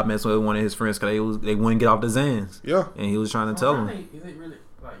he had to stop messing with one of his friends because they wouldn't get off the Xans. Yeah. And he was trying to tell I him. think, is it really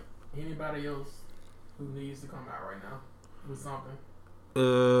like anybody else who needs to come out right now with something?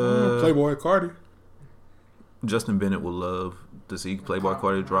 Playboy Cardi. Justin Bennett would love to see Playboy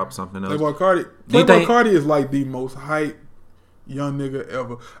Cardi drop something else. Playboy Cardi. Do you Playboy think- Cardi is like the most hype young nigga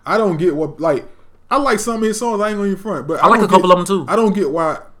ever. I don't get what I like some of his songs. I ain't gonna even front, but I like don't a couple get- of them too. I don't get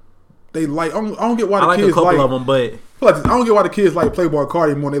why they like. I don't get why I the like a kids couple like. of them, but I don't get why the kids like Playboy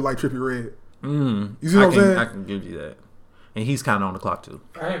Cardi more than they like Trippie Redd. You see what I'm saying? I can give you that. And he's kind of on the clock too.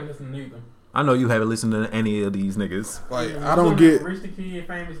 I haven't listened to neither. I know you haven't listened to any of these niggas. Like, I don't get. Rich the Kid,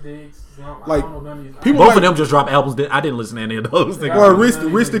 Famous Dicks. Like, I don't know none of these. people Both like- of them just dropped albums. I didn't listen to any of those niggas. Well,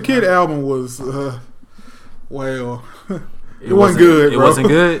 Rich the Kid album was well, it wasn't good. It Bro. wasn't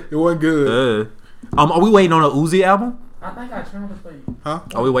good. It wasn't good. Are we waiting on a Uzi album? I think I tried to play. Huh?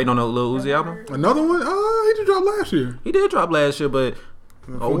 Are we waiting on a Lil Uzi album? Another one? He just dropped last year. He did drop last year, but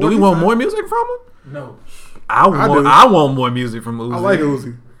do we 45? want more music from him? No. I do. want more music from Uzi. I like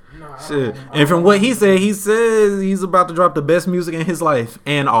Uzi. Nah, Shit. And from what he said, he says he's about to drop the best music in his life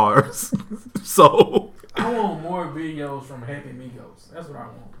and ours. So I want more videos from Happy Migos. That's what I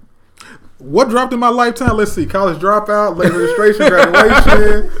want. What dropped in my lifetime? Let's see. College Dropout, Late Registration,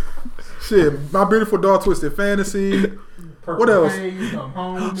 Graduation. Shit. My Beautiful Dark Twisted Fantasy. Purple What else? Haze,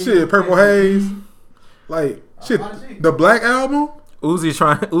 Home, Shit. Purple Haze. Like, shit. The Black Album.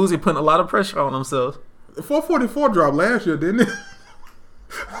 Uzi putting a lot of pressure on himself. 444 dropped last year, didn't it?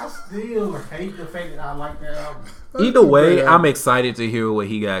 I still hate the fact that I like that album. Either way, I'm excited to hear what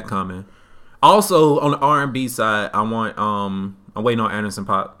he got coming. Also, on the R&B side, I'm waiting on Anderson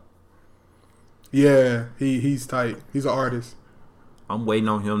 .Paak. Yeah, he's tight. He's an artist. I'm waiting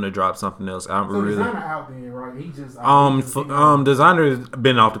on him to drop something else. I'm So really Designer out there, right? He just Designer's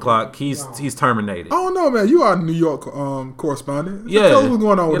been off the clock. He's terminated. I don't know, man. You are a New York correspondent. Yeah, Tell us what's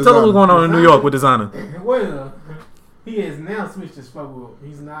going on with tell us what's Designer. going on in New York with Designer. Well, he has now switched his flow up.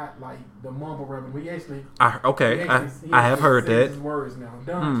 He's not like the mumble rapper. He actually, I he have heard says that. his words now.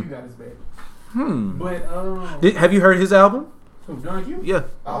 Dunk, you got his back. But Have you heard his album? who Dunk you? Yeah,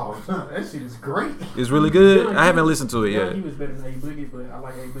 Oh, that shit is great. it's really good. Dunk I haven't You- listened to it Dunk yet. You was better than A Boogie, but I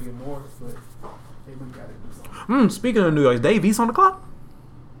like A Boogie more. But A Boogie got to do something. Speaking of New York, is Dave East on the clock?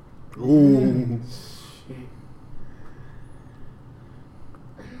 Ooh. Shit.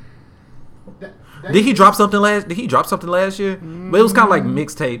 Did he drop something last? Did he drop something last year? But it was kind of like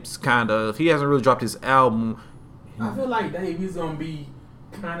mixtapes, kind of. He hasn't really dropped his album. I feel like Dave, he's gonna be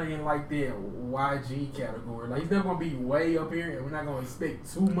kind of in like that YG category. Like he's never gonna be way up here, and we're not gonna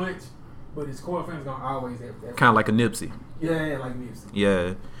expect too much. But his core fans gonna always have that. Kind of like a Nipsey. Yeah, like Nipsey.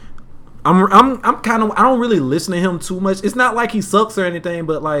 Yeah. I'm kind of, I don't really listen to him too much. It's not like he sucks or anything,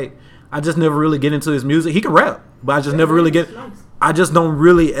 but like I just never really get into his music. He can rap, but I just never really get. Nice. I just don't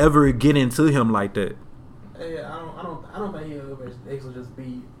really ever get into him like that. Yeah, I don't think he'll ever actually just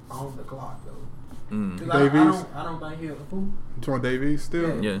be on the clock though. 'Cause Davies? I don't think he'll. Who? Jordan Davies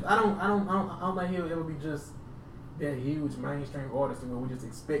still. Yeah. I don't think he'll ever be just that huge mainstream artist where we just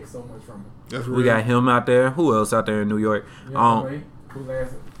expect so much from him. That's real. We got him out there. Who else out there in New York? You know, who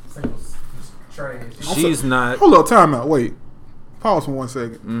last single trash. She's not. Hold up, time out. Wait. Pause for 1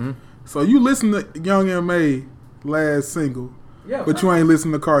 second. Mhm. So you listen to Young M.A. last single, Yeah, but you ain't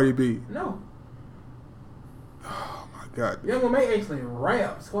listen to Cardi B. No. Oh my God. Young M.A. actually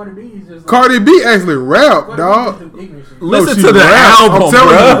raps. Cardi B is just like, Cardi B actually rap, Cardi B dog. just do ignorant shit. Listen she to the raps. album, I'm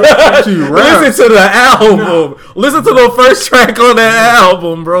telling bro. you, she raps. Listen to the album. Listen to the first track on that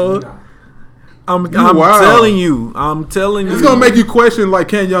album, bro. Nah. I'm wild. telling you. I'm telling you. It's gonna make you question, like,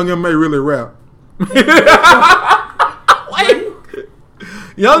 can Young M.A. really rap? Wait.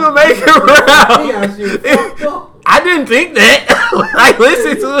 Young and make it rap. Yeah, shit fucked up. I didn't think that. I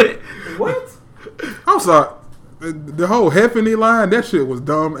listened to it. What? I'm sorry. The whole Heffany line, that shit was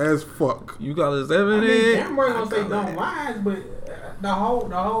dumb as fuck. You got a I 7 mean, in. Cameron gonna say dumb lines, but the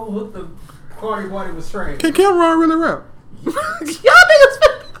whole hook the Cardi body was trash. Can Cameron really rap? Y'all niggas.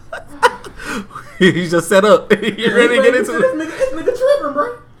 You just set up. You ready to get into it? This nigga tripping,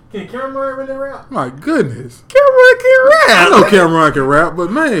 bro. Can Cameron really rap? My goodness. Cameron can I rap. know Cameron can rap, but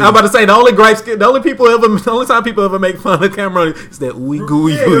man. I'm about to say the only time people ever make fun of Cameron is that ooey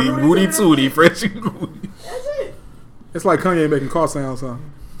gooey woody tooty fresh gooey. That's it. It's like Kanye making car sounds, huh?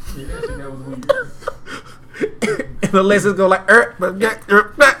 Yeah, that shit that was weird. And the Alexis go like,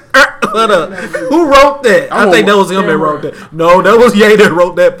 what up? Who wrote that? I think that was him that wrote that. No, that was Ye that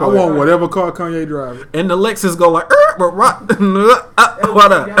wrote that I part. want whatever car Kanye driving. And the Lexus go like, what That up?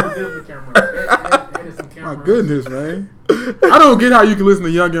 was definitely Cameron. That is some My Cameron. goodness, man. I don't get how you can listen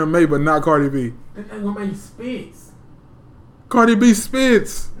to Young M.A. but not Cardi B. That ain't gonna make you spits. Cardi B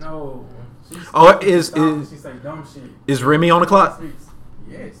spits. No. She Oh, she say dumb shit. Is Remy on the clock? Spits.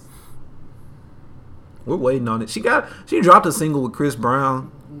 Yes. We're waiting on it. She dropped a single with Chris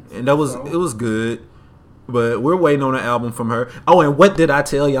Brown, and it was good. But we're waiting on an album from her. Oh, and what did I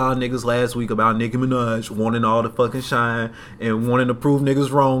tell y'all niggas last week about Nicki Minaj wanting all the fucking shine and wanting to prove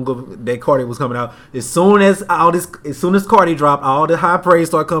niggas wrong that Cardi was coming out? As soon as Cardi dropped, all the high praise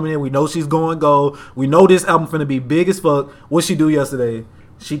start coming in. We know she's going gold. We know this album finna be big as fuck. What she do yesterday?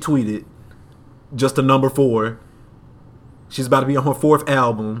 She tweeted just a number 4. She's about to be on her 4th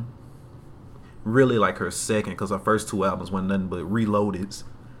album. Really like her 2nd, because her first 2 albums were nothing but reloadeds.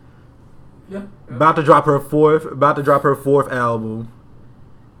 Yeah. About to drop her 4th album.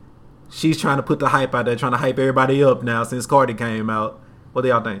 She's trying to put the hype out there, trying to hype everybody up now since Cardi came out. What do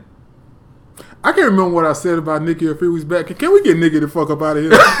y'all think? I can't remember what I said about Nicki a few weeks back. Can we get Nicki the fuck up out of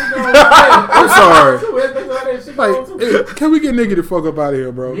here? I'm sorry. Yeah, she Like, gone too. hey, can we get Nicki the fuck up out of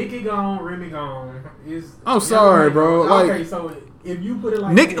here, bro? Nicki gone, Remy gone. I'm sorry, bro. Okay, Like, so if you put it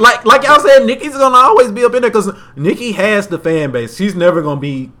like Nick, like y'all said, Nicki's gonna always be up in there because Nicki has the fan base. She's never gonna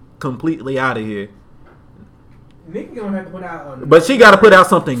be completely out of here. Nicki gonna have to put out, But she got to put out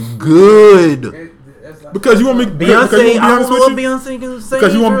something good. because you want me, because you want Beyonce, me to be I honest don't know with what you. Beyonce can save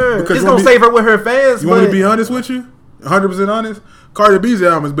Because you want- her. because It's you gonna want me- save her with her fans. You want me but to be honest with you? 100% honest. Cardi B's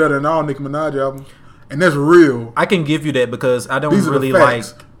album is better than all Nicki Minaj albums, and that's real. I can give you that because I don't These are the really like.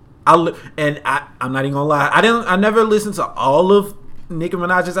 facts. I'm not even gonna lie. I never listened to all of Nicki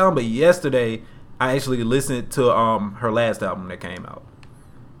Minaj's album, but yesterday I actually listened to her last album that came out,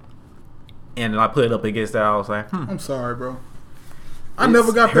 and I put it up against that. I was like, I'm sorry, bro. I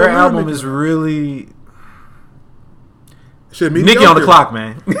never got her that real album Nicki. is really Shit Nicki mediocre. on the clock,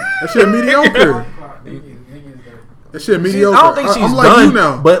 man. That shit mediocre. That shit mediocre. I don't think she's I'm like done, you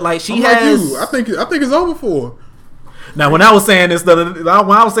now. but like she I'm has. like you. I think it's over for her. Now, when I was saying this, when I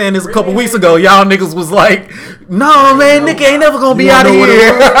was saying this a couple weeks ago, y'all niggas was like, "No, man, Nicki ain't never gonna be You out of wanna know what it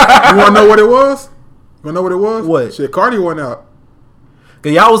here." was? You want to know what it was? You want to know what it was? What? Shit, Cardi went out.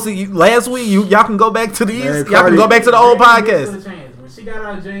 Cause y'all was last week. Y'all can go back to these. Man, Y'all can Cardi- go back to the old podcast. When she got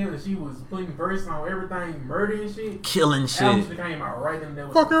out of jail and she was putting verses on everything, murder and shit. Killing Albums shit. came out right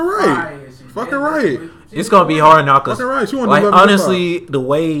then. Fucking right. Fucking right. It's gonna be hard now, cause Fucking right. She wanna like do Love and honestly, the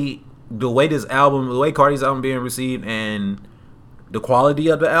way this album, the way Cardi's album being received, and the quality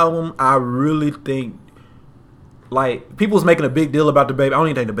of the album, I really think like people's making a big deal about the baby. I don't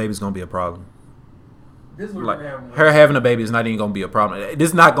even think the baby's gonna be a problem. This is what Like the album was. her having a baby is not even gonna be a problem. This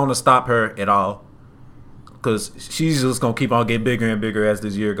is not gonna stop her at all, cause she's just gonna keep on getting bigger and bigger as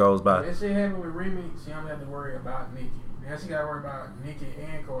this year goes by. That shit happened with Remy. She don't have to worry about Nicki. Now she got to worry about Nicki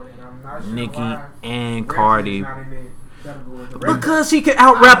and Cardi, and I'm not sure Nicki why and Rap Cardi. is not in there. Category. The rap- Because she can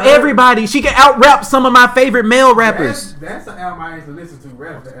out rap everybody. She can out rap some of my favorite male rappers. That's an album I used to listen to.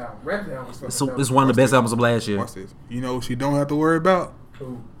 Rap the album. Rap the album. Was fucking dope. It's one of the best albums of last year. Watch this. You know what she don't have to worry about?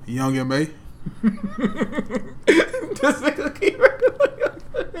 Who? Young M.A.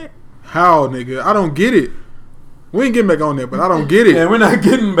 How, nigga? I don't get it. We ain't getting back on there, but I don't get it. Yeah, we're not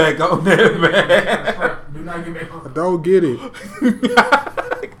getting back on that, man. Do not get back I on. don't get it.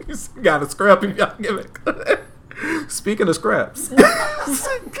 You got to scrap if y'all get back. Speaking of scraps,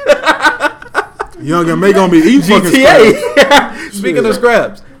 Young M.A. gonna be eating fucking scraps. GTA. Speaking of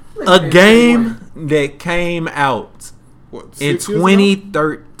scraps, a game that came out What, in 6 years ago?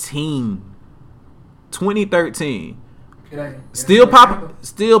 2013. 2013. It ain't- it Still ain't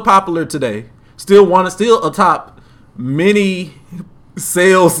still popular today. Still atop many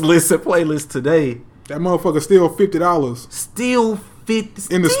sales lists and playlists today. That motherfucker still $50. Still fit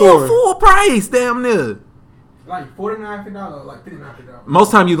In the still store. full price, damn near. Like $49, $50, like $59, $50.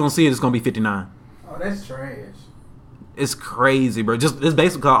 Most time you're gonna see it, it's gonna be $59. Oh, that's trash. It's crazy, bro. Just it's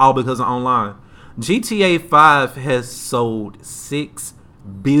basically all because of online. GTA 5 has sold 6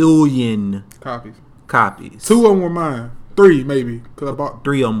 billion Copies. copies. 2 of them were mine. 3 maybe, cause I bought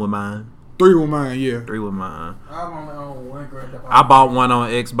 3 of them were mine. 3 were mine. Yeah. 3 were mine. I've only owned one Grand Theft Auto. I bought one on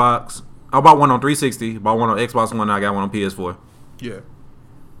Xbox. I bought one on 360. Bought one on Xbox One. And I got one on PS4. Yeah.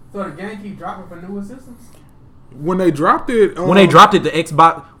 So the game keep dropping for newer systems? When they dropped it, When they dropped it, the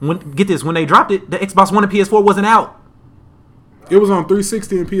Xbox. When they dropped it, the Xbox One and PS4 wasn't out. it was on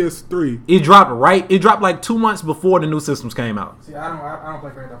 360 and PS3. It dropped right. It dropped like 2 months before the new systems came out. See, I don't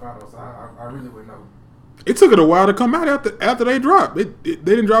play Grand Theft Auto, so I really wouldn't know. It took it a while to come out after they dropped. They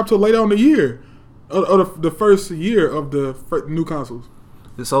didn't drop till later on the year, of the first year of the new consoles.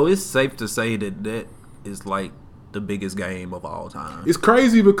 So it's safe to say that is like the biggest game of all time. It's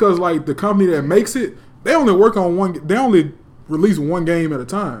crazy because like the company that makes it, they only work on one. They only release one game at a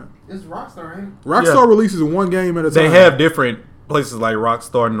time. It's Rockstar, ain't it? Rockstar Yeah. releases one game at a time. They have different places like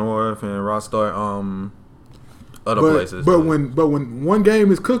Rockstar North and Rockstar other places. But when one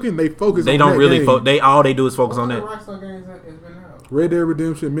game is cooking, they focus. they on don't that really game. all they do is focus on What that. Rockstar games has been out? Red Dead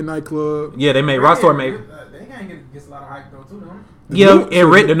Redemption, Midnight Club. Yeah, they made Rockstar made. They can't get a lot of hype though, too, don't they? Yeah,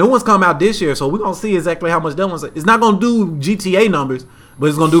 and the new ones come out this year, so we're gonna see exactly how much that one's. It's not gonna do GTA numbers, but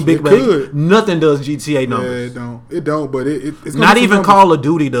it's gonna do big. It could. Nothing does GTA Yeah, numbers. it don't. But it's gonna Not be even numbers. Call of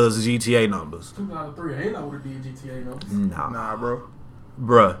Duty does GTA numbers. 2003, ain't know what it did GTA numbers. Nah, bro.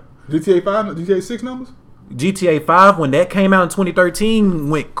 Bruh. GTA 5, GTA 6 numbers. GTA 5 when that came out in 2013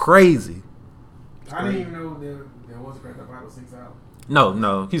 went crazy. I didn't even know there was a Grand Theft Auto 6 out.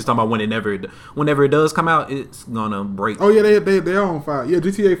 No, he's talking about whenever it does come out, it's gonna break. Oh yeah, they are on 5. Yeah,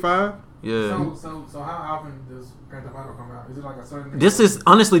 GTA 5. Yeah. So how often does Grand Theft Auto come out? Is it like a certain? This is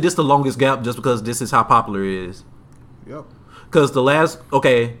honestly the longest gap just because this is how popular it is. Yep. Because the last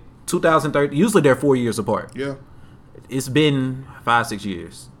 2 2013. Usually they're 4 years apart. Yeah. It's been 5-6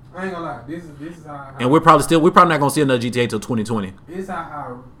 years, I ain't gonna lie. This is how. and we're probably not gonna see another GTA till 2020. This is how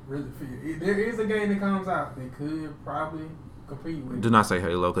I really feel. If there is a game that comes out that could probably compete with. Do not say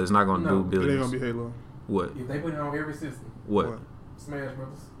Halo because it's not gonna do It ain't billions. gonna be Halo. What? If they put it on every system, What? Smash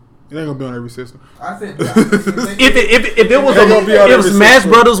Brothers. It ain't gonna be on every system. I said If it was It ain't gonna be on if every Smash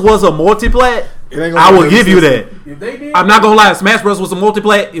system. Brothers was a multiplat, It ain't gonna I be will on give every you system. that. if they did, I'm not gonna lie. If Smash Bros was a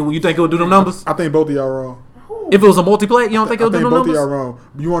multiplat, you think it would do them numbers? I think both of y'all wrong. If it was a multiplat, you don't think it I would do think them both of y'all numbers? wrong.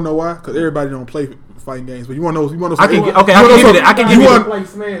 But you wanna know why? Because everybody don't play fighting games. But you wanna know? You wanna know? I can something- get- okay, I can give you that. I can give you you want- play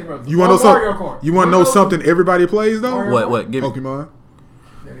Smash Brothers. You wanna know Mario something? Kart. You wanna know something everybody plays though? Mario What? Kart. What? Give me. Pokemon.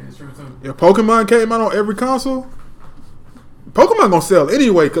 That is true too. If Pokemon came out on every console, Pokemon gonna sell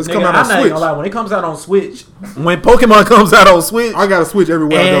anyway because it's coming out on I'm not Switch. gonna lie. When it comes out on Switch, when Pokemon comes out on Switch, I got a Switch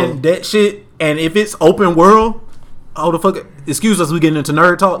everywhere I and go. that shit, and if it's open world, oh the fuck, excuse us, we getting into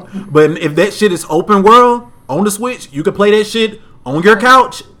nerd talk, but if that shit is open world on the Switch, you can play that shit on your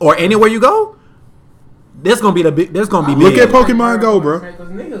couch or anywhere you go. That's gonna be the big. That's gonna be Look big. at Pokemon Go, bro. Because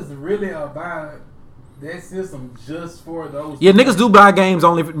niggas really buy that system just for those. Yeah, niggas do buy games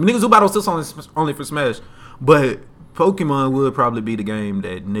only. Niggas do buy those systems only for Smash, but Pokemon would probably be the game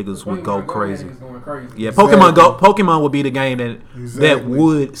that niggas would go Pokemon crazy. is going crazy. Yeah, Exactly. Pokemon would be the game that Exactly.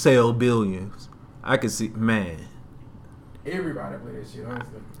 would sell billions. I could see, man. Everybody play that shit,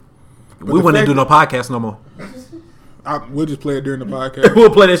 honestly. We the wouldn't fact do no podcast no more. We'll just play it during the podcast. We'll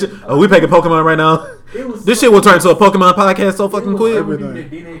play that shit. Oh, we picking Pokemon right now. It was This shit will turn into a Pokemon podcast so fucking quick, People Everything. that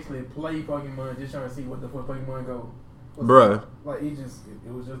didn't actually play Pokemon just trying to see what the fuck Pokemon Go. was Bruh. about. Like it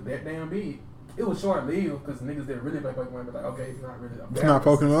was just that damn big. It was short lived because niggas that really play Pokemon be like, okay, it's not really. It's not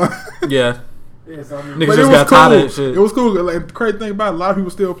Pokemon. Yeah, Yeah, so I mean, Niggas But just it was got cool. tired of that shit. It was cool. Like, the crazy thing about it, a lot of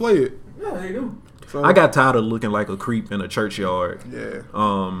people still play it. yeah, they do. So, I got tired of looking like a creep in a churchyard. yeah.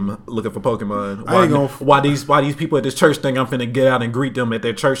 Looking for Pokemon. I ain't gonna- Why these people at this church think I'm finna get out and greet them at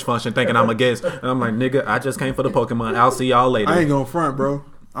their church function, thinking I'm a guest? And I'm like, nigga, I just came for the Pokemon. I'll see y'all later. I ain't gonna front, bro.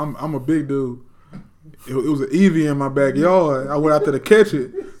 I'm a big dude. It was an Eevee in my backyard. I went out there to catch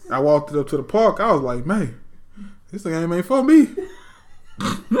it. I walked it up to the park. I was like, man, this game ain't for me.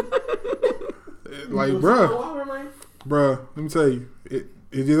 Like, bruh, let me tell you, it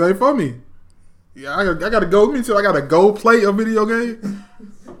just ain't for me. Yeah, I gotta go. Let me tell you, I gotta go play a video game.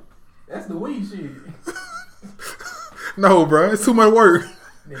 That's the Wii shit. No, bruh, it's too much work.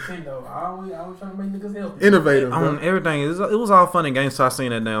 Nintendo, I always trying to make niggas healthy. Innovative, On bro. everything, it was all fun and games. So I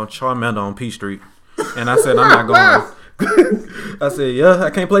seen that down Charmander on P Street, and I said, I'm not going. I said, yeah,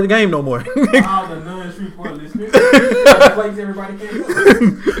 I can't play the game no more. All the non-street spoilers. The place everybody can't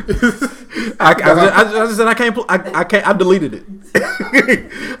go. I just said I can't. I can't. I deleted it.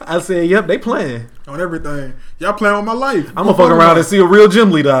 I said, yep, they playing. On everything. Y'all playing with my life. I'm gonna fuck around and see a real gym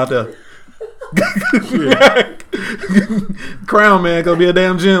leader out there. Crown Man gonna be a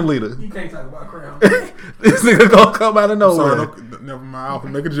damn gym leader. You can't talk about Crown. This nigga gonna come out of Sorry, nowhere. never mind. I'll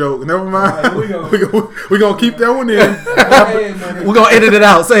make a joke. Never mind. Alright, we we gonna keep that one in We're gonna edit it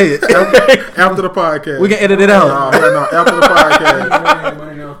out. Say it. after the podcast. We can edit it out. No, after the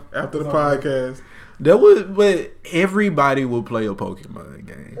podcast. After the podcast. That would, but everybody will play a Pokemon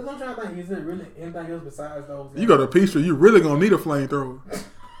game. Because I'm trying to think, is there really anything else besides those? You go to Peachtree, you really gonna need a flamethrower.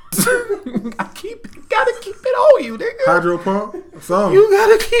 I gotta keep it on you, nigga. Hydro pump, something. You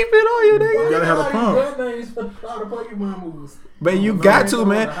gotta keep it on you, nigga. You gotta have a pump. All the Pokemon moves. But you got to,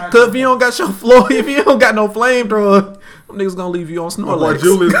 man. Cause if you don't got your floor, if you don't got no flamethrower, them niggas gonna leave you on My boy Snorlax.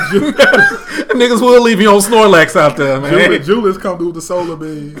 Julius, Niggas will leave you on Snorlax out there, man. Julius come through with the solar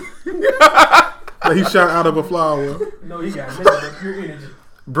beam that he shot out of a flower. No, he got nothing but pure energy.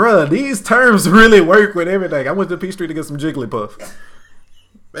 Bruh, these terms really work with everything. I went to P Street to get some Jigglypuff.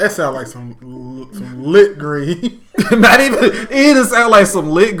 That sound like some lit green. Not even, it either sound like some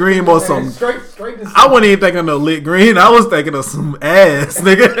lit green or some. Straight to I wasn't even thinking of no lit green. I was thinking of some ass,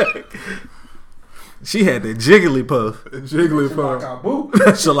 nigga. She had the Jigglypuff. Jigglypuff. Boo.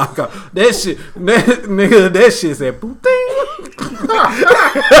 Shalaka. That shit, nigga, that shit said boom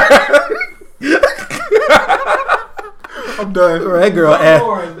I'm done. That girl ass.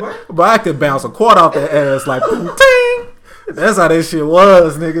 But I could bounce a quart off that ass like boom ting. That's how that shit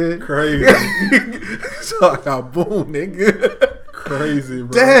was, nigga. Crazy. Shalaka boom, nigga. Crazy,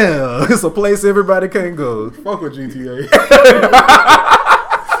 bro. Damn, it's a place everybody can go. Fuck with GTA.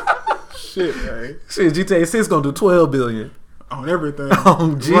 Shit, man. Shit, GTA 6 gonna do 12 billion. On everything.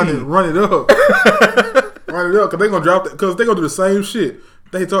 Oh, G. Run it up. Run it up. Cause they gonna drop that. Cause they gonna do the same shit.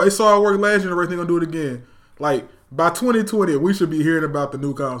 They saw it work last year. They gonna do it again. Like By 2020, we should be hearing about the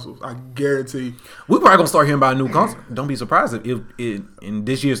new consoles. I guarantee. We probably gonna start hearing about new consoles. Don't be surprised if in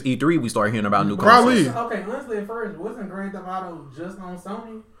this year's E3 we start hearing about new consoles. Probably. Okay, honestly, at first, wasn't Grand Theft Auto just on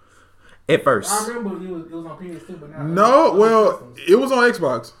Sony? At first. I remember it was on PS2, but now. No, well, it was on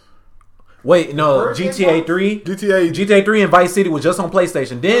Xbox. Wait, no, First GTA Xbox? 3. GTA 3 and Vice City was just on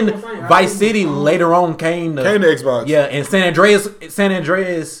PlayStation. Then That's what I'm saying. Vice City later on came to Xbox. yeah, and San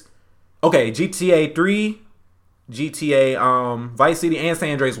Andreas. Okay, GTA 3, GTA Vice City, and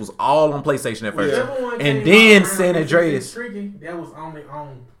San Andreas was all on PlayStation at first, Whichever one and came then out San around Andreas. Tricky, that was only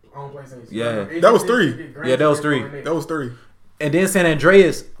on PlayStation. Yeah. That was 3. Yeah, that was 3. That was 3. And then San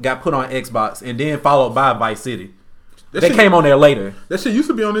Andreas got put on Xbox, and then followed by Vice City. That They shit- came on there later. That shit used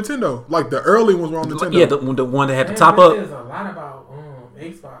to be on Nintendo. Like the early ones were on Nintendo. Yeah, the one that had to Man, top There's up. a lot about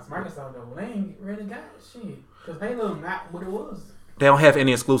Xbox, Microsoft though. They ain't really got shit because Halo not what it was. They don't have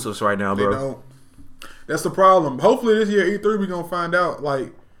any exclusives right now, They bro. don't. That's the problem. Hopefully this year E3 we gonna find out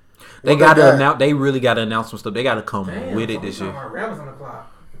like They what got to got. announce. They really got to announce some stuff. They got to come Damn, with it so we this talking year. about rappers on the clock.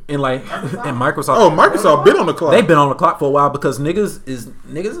 And like, Microsoft? and Microsoft. Oh, Microsoft been on the clock. They've been on the clock for a while because niggas is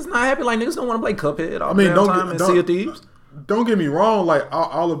not happy. Like niggas don't want to play Cuphead all I mean, the don't time get- and don't- Sea of Thieves. Don't get me wrong. Like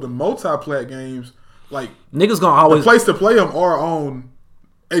all of the multi-plat games, like Niggas gonna the always. place to play them are on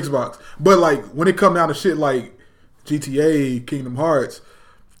Xbox. But like when it come down to shit like GTA, Kingdom Hearts,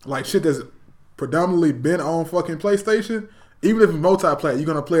 like shit that's predominantly been on fucking PlayStation. Even if it's multi-plat, you're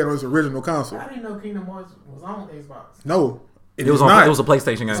gonna play it on its original console. I didn't know Kingdom Hearts was on Xbox. No, It was is on. not. It was a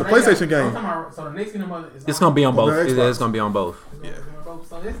PlayStation It's a game. PlayStation game. So the next Kingdom Hearts is It's gonna be on both. the Xbox. It's gonna be on both. Yeah.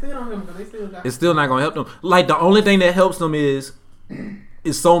 So they still don't have because they still got. It's still not gonna help them. Like the only thing that helps them is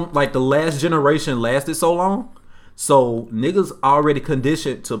so like the last generation lasted so long, so niggas already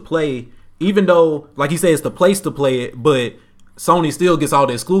conditioned to play. Even though, like you said, it's the place to play it, but Sony still gets all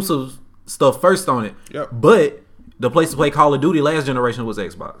the exclusive stuff first on it. Yep. But the place to play Call of Duty last generation was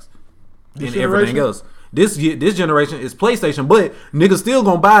Xbox, This and everything generation? else. This generation is PlayStation, but niggas still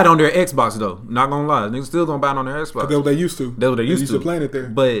gonna buy it on their Xbox though. Not gonna lie, niggas still gonna buy it on their Xbox. That's what they used to. That's what they used to. playing it there.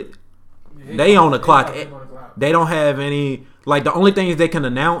 But Yeah, they on the clock. Xbox is on the clock. They don't have any. Like the only things they can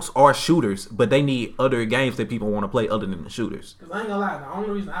announce are shooters, but they need other games that people want to play other than the shooters. Cause I ain't gonna lie, the only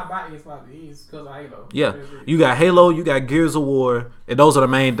reason I buy Xbox is because of Halo. Yeah, That's it. you got Halo, you got Gears of War, and those are the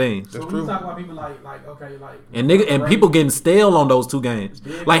main things. So That's when you true. talk about people like okay, like And people getting stale on those two games.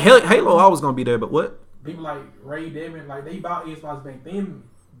 Like Halo, I was gonna be there, but what? people like Ray Devin, like they bought Xbox back then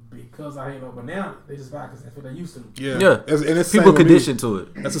because of Halo, but now they just buy because that's what they used to. Yeah, Yeah. and it's the same People with me. conditioned to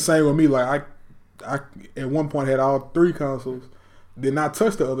it. That's the same with me. Like I at one point had all 3 consoles, did not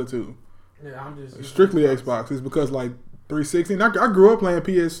touch the other 2. Yeah, I'm just Strictly Xbox. It's because like 360. And I grew up playing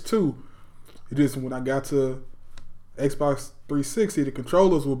PS2. It just when I got to Xbox 360, the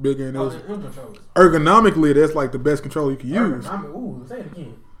controllers were bigger and it Oh, was the controllers. ergonomically. That's like the best controller you can use. Ooh, say it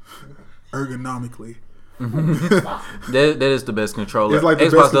again. Ergonomically. That is the best controller. It's like the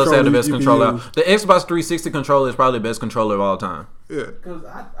Xbox best does have the controller best you can controller. use. The Xbox 360 controller is probably the best controller of all time. Yeah. Because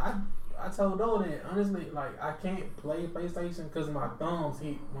I told Noah that honestly, like I can't play PlayStation because my thumbs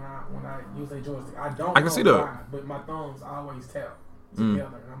hit when I use a joystick. I don't. I can know see that. why, but my thumbs always tap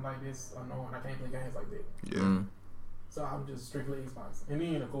together, and I'm like, this annoying. I can't play games like that. Yeah. Mm. So I'm just strictly Xbox, and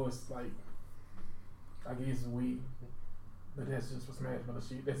then of course like I guess Wii, but that's just for Smash Brothers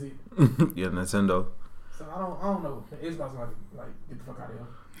shit. That's it. Yeah, Nintendo. So I don't know. Xbox like get the fuck out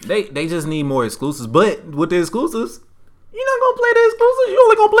of here. They just need more exclusives. But with the exclusives, you're not gonna play the exclusives. You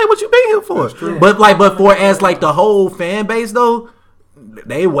only gonna play what you been here for. That's true. But for as like the whole fan base though,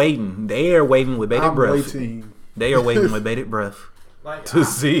 they waiting. They are waiting with bated I'm breath. waiting. They are waiting with bated breath Like to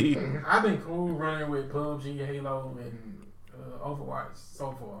see. I've been cool running with PUBG, Halo, and Overwatch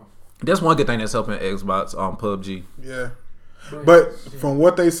so far. That's one good thing that's helping Xbox on PUBG. Yeah. But shit. from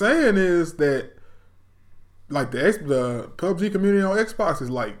what they saying is that like the PUBG community on Xbox is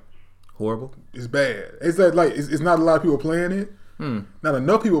like Horrible. it's bad. It's like it's not a lot of people playing it. Not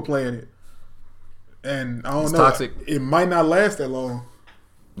enough people playing it. And I don't It's know. toxic. It might not last that long.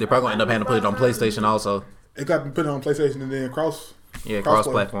 They're probably gonna end up having to put it on PlayStation also. It got to put it on PlayStation and then cross. Yeah, Crossplay.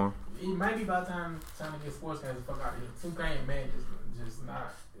 cross-platform. It might be about time to get sports guys the fuck out of here. 2K and Madden just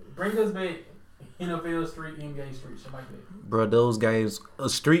not. Bring us back NFL Street, NBA Street, shit like that. Bro, those games, a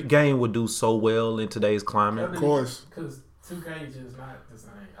street game would do so well in today's climate. Of course. Because 2K is just not the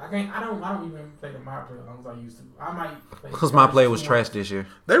same. I don't even play the My Player as long as I used to. I might play Because my play was trash this year.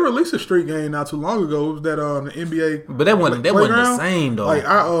 They released a street game not too long ago. It was that the NBA. But that wasn't the Playground. same though. Like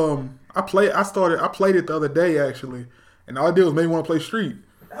I played it the other day actually, and all I did was made me want to play street.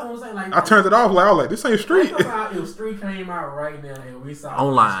 That's what I'm saying. Like I turned it off. Like I was like, this ain't street. Think about if Street came out right now and we saw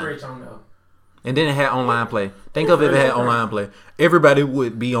Online. Stretch on there. And then it had online play. Think of if it had online play. Everybody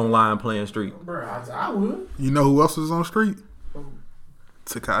would be online playing Street. Bro, I would. You know who else was on Street?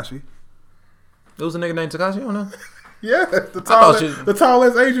 Tekashi. There was a nigga named Tekashi on there? Yeah, the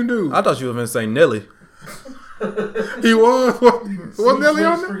tallest Asian dude. I thought you were going to say Nelly. He was. Was Nelly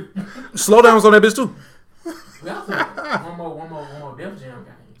on there? Slow Down was on that bitch too. We also one more Def Jam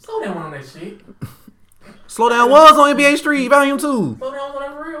game. Slow Down on that shit. Slow Down was on NBA Street Volume 2. Slow Down was on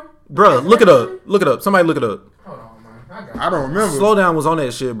that for real. Bruh, look it up. Look it up. Somebody look it up. Hold on, man. I don't remember. Slow Down was on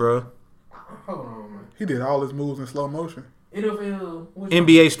that shit, bro. Hold on, man. He did all his moves in slow motion.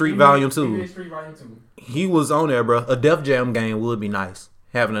 NBA Street Volume 2. NBA Street Volume 2. He was on there, bro. A Def Jam game would be nice.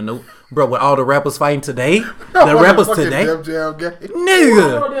 Having a new, bro, with all the rappers fighting today, the rappers today, Def Jam game.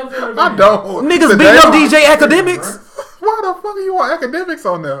 nigga, I don't. Niggas beat up DJ Academics. Why the fuck you want Academics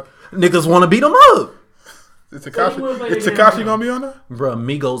on there? Niggas want to beat them up. Is Tekashi gonna be on there? Bro,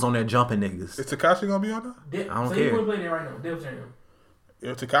 Migos on there jumping niggas. Is Tekashi gonna be on there? I don't so care. you wanna play that right now? Def Jam.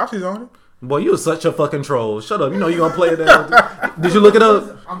 If Tekashi's on it. Boy, you was such a fucking troll. Shut up. You know you gonna play that. Did you look it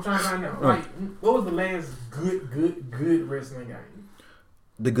up? I'm trying to find out. Like, what was the last good wrestling game?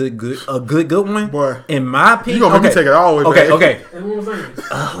 The good one? Boy. In my opinion. You gonna make me take it all the way back. Okay. That's what I'm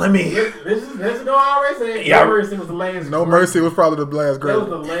saying. Let me. Let's go already say. Yeah. No Mercy was the last. No Mercy was probably the last great. That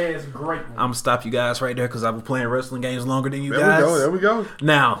was the last great one. I'm gonna stop you guys right there because I've been playing wrestling games longer than you There guys. we go.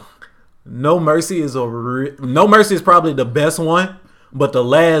 Now, No Mercy is No Mercy is probably the best one, but the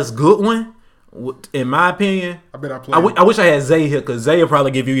last good one, in my opinion, I bet I played. I wish I had Zay here because Zay will probably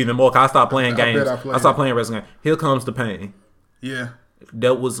give you even more. Cause I stopped playing games. bet I played. I stopped playing wrestling games. Here Comes the Pain. Yeah.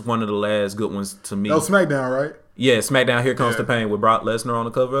 That was one of the last good ones to me. That was SmackDown, right? Yeah, SmackDown. Here Comes Yeah. the Pain with Brock Lesnar on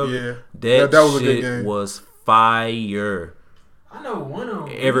the cover of it. Yeah. That was a good shit game. was fire. I know one of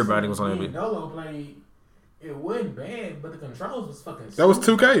them. Everybody was on that. Dolo played. It wasn't bad, but the controls was fucking. That was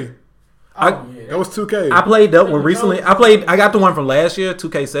 2K. That was 2K. I played that one recently. I got the one from last year,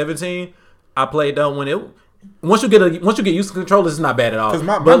 2K17. I played that one. Once you get used to controllers, it's not bad at all.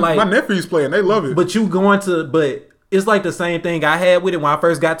 Because But my nephew's playing, they love it. But it's like the same thing I had with it when I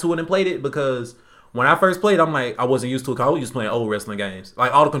first got to it and played it, because when I first played, I'm like, I wasn't used to it because I was used to playing old wrestling games.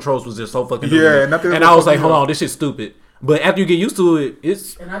 Like, all the controls was just so fucking Yeah, stupid. And I was like, hold on, this shit's stupid. But after you get used to it,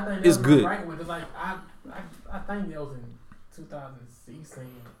 it's good. Right with it. Like, I think that was in 2016.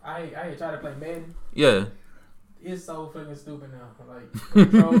 I had tried to play Madden. Yeah. It's so fucking stupid now. Like,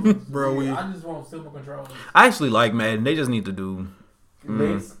 controls is Bro, weird. I just want simple controls. I actually like Madden. They just need to do...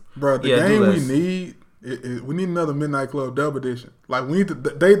 Bro, the game we need... we need another Midnight Club Dub Edition. Like, we need to.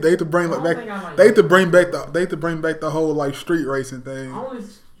 They have to bring back. They have to bring back the whole like street racing thing.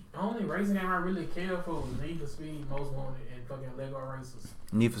 Only racing game I really care for was Need for Speed, Most Wanted, and fucking Lego Racers.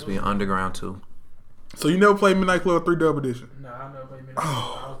 Need for Speed Underground too. So you never played Midnight Club 3 Dub Edition? No, I never played Midnight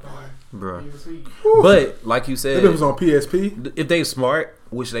Club. I was playing Bro. Need for Speed. But like you said, If it was on PSP. If they smart,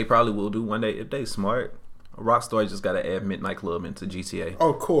 which they probably will do one day, if they smart, Rockstar just gotta add Midnight Club into GTA.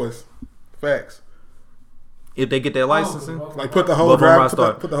 Oh, of course, facts. If they get their licensing, like put the whole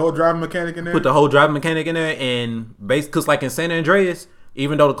driving mechanic in there. Put the whole driving mechanic in there, and because like in San Andreas,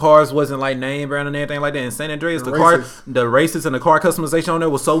 even though the cars wasn't like name brand and everything like that, in San Andreas, the races and the car customization on there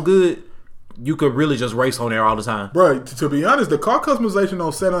was so good, you could really just race on there all the time. Bro, to be honest, the car customization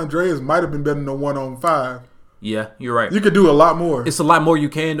on San Andreas might have been better than the one on 5. Yeah, you're right. You could do a lot more. It's a lot more you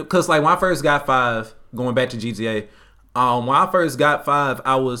can do. Because like when I first got 5, going back to GTA, when I first got 5,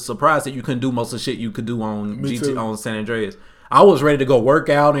 I was surprised that you couldn't do most of the shit you could do on on San Andreas. I was ready to go work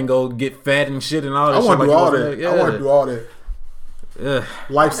out and go get fat and shit and all that. I want to do all that. Yeah. I want to do all that. Yeah.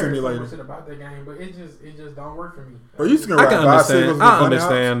 Life simulator. Shit about that game, but it just don't work for me. Bro, you can I ride can understand. I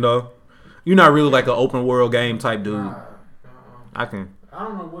understand though. You're not really like an open world game type dude. I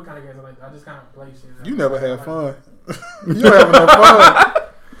don't know what kind of games I like. I just kind of play shit. You never had fun. You don't have no fun.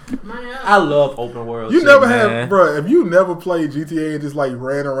 Man, I love open world. You never have, bro. If you never played GTA and just like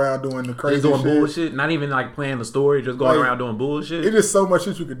ran around doing the crazy doing shit, bullshit, not even like playing the story, just going around doing bullshit. It's just so much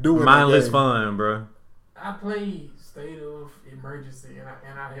shit you could do. Mindless fun, bro. I played State of Emergency, and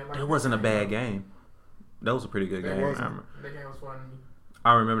I had like. It wasn't a bad game. That was a pretty good game. That game was fun to me.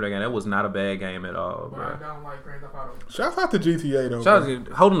 I remember that game. That was not a bad game at all, but bro. I don't like Grand Theft Auto. Shouts out to GTA though. Shout out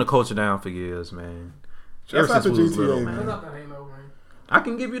to holding the culture down for years, man. Shouts out to GTA, little, man. Shout out to Halo, man. I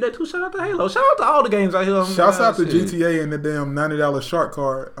can give you that too. Shout out to Halo. Shout out to all the games out here. Shouts out to GTA and the damn $90 shark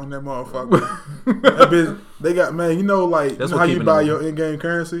card on that motherfucker. That bitch, they got, man, you know, like, you know how you buy your in-game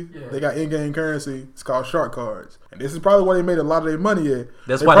currency? Yeah. They got in-game currency. It's called shark cards. And this is probably where they made a lot of their money at.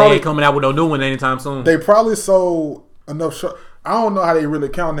 That's why they ain't coming out with no new one anytime soon. They probably sold enough shark. I don't know how they really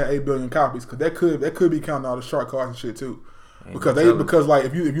count that 8 billion copies, because that could be counting all the shark cards and shit too. Because like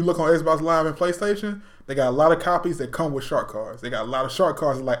if you look on Xbox Live and PlayStation, they got a lot of copies that come with shark cards. They got a lot of shark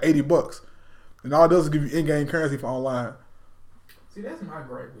cards at like $80, and all it does is give you in-game currency for online. See, that's my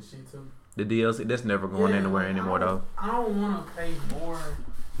gripe with shit too. The DLC, that's never going anywhere anymore though. I don't want to pay more.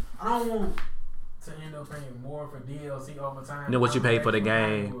 I don't want to end up paying more for DLC over time than what you pay for the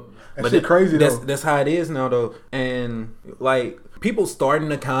game. That shit crazy though. That's how it is now though. And like people starting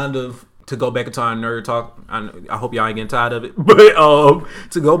to kind of to go back into our nerd talk. I hope y'all ain't getting tired of it, but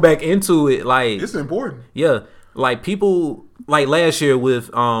to go back into it, like it's important. Yeah, like people like last year with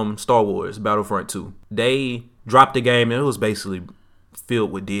Star Wars Battlefront 2, they dropped the game and it was basically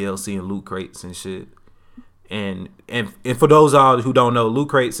filled with DLC and loot crates and shit. And for those all who don't know, loot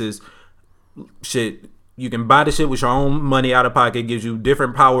crates is shit. You can buy the shit with your own money out of pocket. Gives you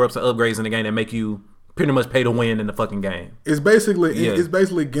different power ups and upgrades in the game that make you pretty much pay to win in the fucking game. It's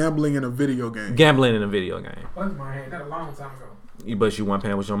basically gambling in a video game. Gambling in a video game. Fuck my head, that a long time ago. But you weren't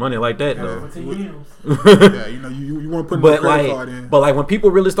paying with your money like that though. Yeah, you know you want to put the credit card in. But like when people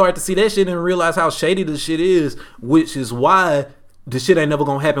really start to see that shit and realize how shady the shit is, which is why the shit ain't never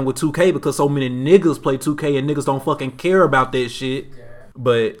gonna happen with 2K because so many niggas play 2K and niggas don't fucking care about that shit. Yeah.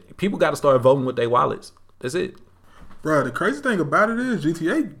 But people got to start voting with their wallets. That's it. Bro, the crazy thing about it is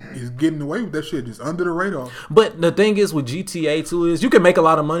GTA is getting away with that shit just under the radar. But the thing is with GTA 2 is you can make a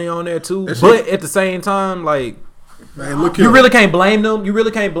lot of money on there too. But at the same time, like, man, look, you really can't blame them. You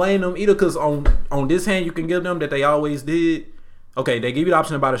really can't blame them either because on this hand you can give them that they always did. Okay, they give you the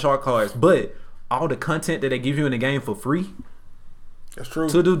option to buy the shark cards, but all the content that they give you in the game for free. That's true.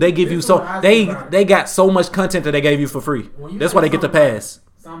 So do they give you they got so much content that they gave you for free. That's why they get the pass.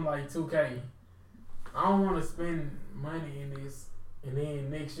 Something like 2K. I don't want to spend money in this, and then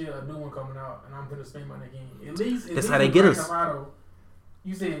next year a new one coming out, and I'm gonna spend money again. At least that's how they get us.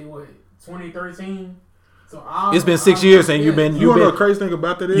 You said what 2013. So it's been 6 years, and you know the crazy thing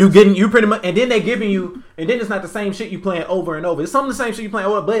about that is you pretty much, and then they giving you, and then it's not the same shit you playing over and over. It's some of the same shit you playing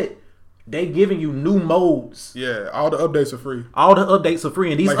over, but they giving you new modes. Yeah, all the updates are free. All the updates are free,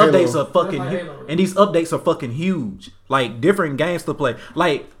 and these like updates are fucking and these updates are fucking huge. Like different games to play.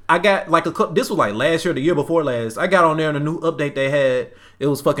 Like I got like this was like last year, the year before last. I got on there and a new update they had. It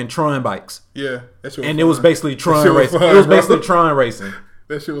was fucking Tron bikes. Yeah, that shit was and it was basically Tron racing. It was basically Tron racing.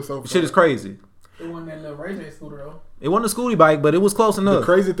 That shit was so fun. Shit is crazy. It wasn't that little race scooter though. It wasn't a scooty bike, but it was close enough. The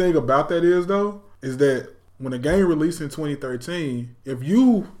crazy thing about that is though, is that when the game released in 2013, if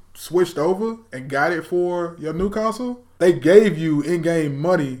you switched over and got it for your new console, they gave you in-game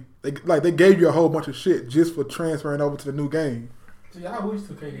money. They gave you a whole bunch of shit just for transferring over to the new game. See, I wish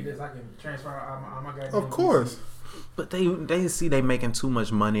 2K did this. I can transfer all my guys. Of course. But they see they making too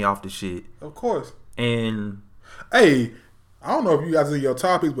much money off the shit. Of course. And hey, I don't know if you guys are your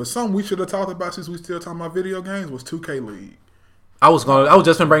topics, but something we should have talked about since we still talking about video games was 2K League. I was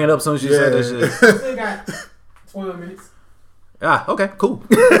just gonna bring it up as soon as you said that shit. Still got 12 minutes. Okay, cool.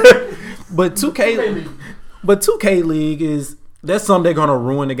 But 2K League that's something they're gonna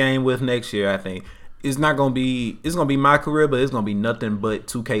ruin the game with next year. I think it's gonna be my career, but it's gonna be nothing but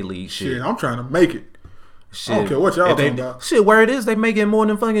 2K League shit. I'm trying to make it. Shit. I don't care what y'all talking about. Shit, where it is, they making more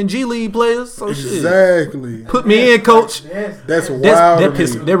than fucking G League players. So exactly. Shit. Put me in, coach. That's wild.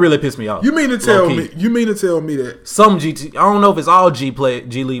 That really pissed me off. You mean to tell me that some GT? I don't know if it's all G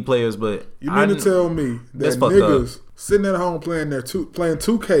League players, but you mean to tell me that niggas sitting at home playing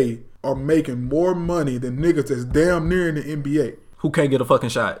 2K are making more money than niggas that's damn near in the NBA who can't get a fucking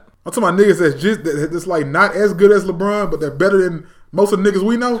shot? I'm talking about niggas that's like not as good as LeBron, but they're better than most of the niggas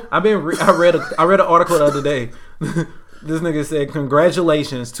we know. I read an article the other day. This nigga said,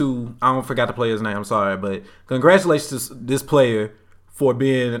 "Congratulations to I forgot the player's name. I'm sorry, but congratulations to this player for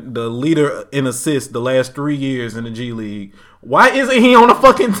being the leader in assists the last 3 years in the G League. Why isn't he on the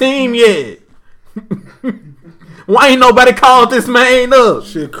fucking team yet? Why ain't nobody called this man up?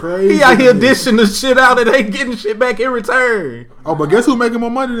 Shit crazy. He out here dishing the shit out and they getting shit back in return. Oh, but guess who making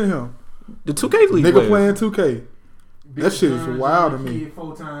more money than him? The 2K League nigga playing 2K. That shit is wild to me.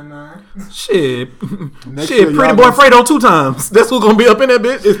 4x9. Shit, Pretty Boy Fredo 2 times. That's who's gonna be up in that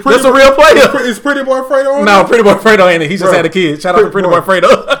bitch. That's a real player. Is Pretty Boy Fredo on? No, Pretty Boy Fredo ain't it. He just had a kid. Shout out to Pretty Boy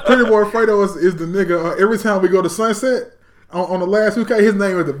Fredo. Pretty Boy Fredo is the nigga. Every time we go to Sunset on the last 2K, his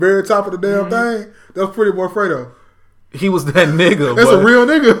name is at the very top of the damn thing. That's Pretty Boy Fredo. He was that nigga. That's a real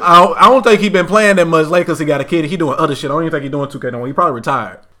nigga. I don't think he been playing that much lately because he got a kid. He doing other shit. I don't even think he doing 2K no more. He probably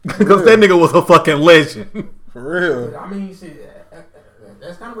retired because that nigga was a fucking legend. For real. I mean, shit.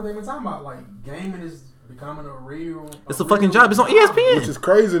 That's kind of what they've been talking about. Like, gaming is becoming a real. It's a fucking job. It's on ESPN. Which is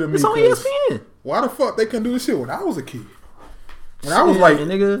crazy to me. It's on ESPN. Why the fuck they couldn't do this shit when I was a kid? When I was like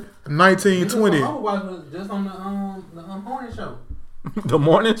nigga. 19, 20. Overwatch was just on the morning show. The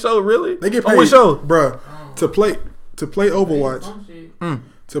morning show, really? They get On paid, what show? bruh, to play Overwatch. Some shit.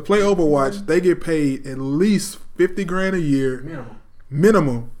 To play Overwatch, they get paid at least $50,000 a year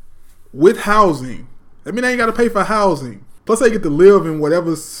minimum with housing. I mean, they ain't got to pay for housing. Plus, they get to live in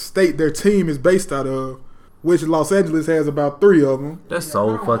whatever state their team is based out of, which Los Angeles has about 3 of them. That's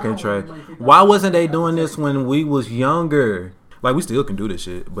so fucking trash. Why wasn't they doing this when we was younger? Like, we still can do this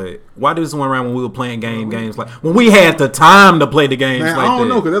shit, but why did this one around when we were playing games like when we had the time to play the games Man, like I don't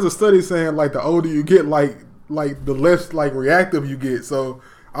that? know, because there's a study saying like the older you get, like the less like reactive you get. So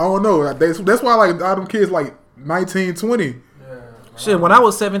I don't know. That's why like all them kids like 19, 20 Shit, when I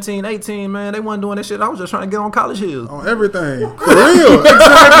was 17, 18, man, they wasn't doing that shit. I was just trying to get on College Hill. on everything. For real,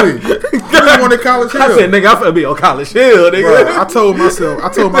 exactly. You just wanted College Hill. I said, nigga, I'm finna be on College Hill, nigga. Bro, I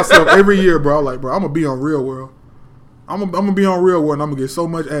told myself every year, bro, like, bro, I'm gonna be on Real World. I'm gonna be on Real World, and I'm gonna get so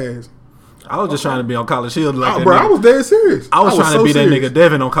much ass. I was just trying to be on College Hill. Like that Bro, nigga. I was dead serious. I was trying to so be serious. that nigga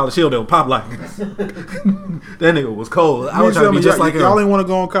Devin on College Hill that would pop like that nigga was cold. I was trying to be just like him. y'all ain't want to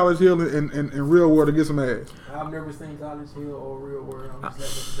go on College Hill and Real World to get some ass. I've never seen College Hill or Real World. I'm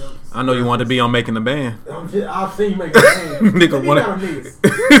just laughing at the jokes. I know you wanted to be on Making the Band. I've seen you make a name. Nigga wanna-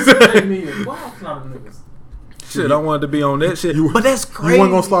 niggas. Why I'm not a niggas? Shit, I wanted to be on that shit. But that's crazy. You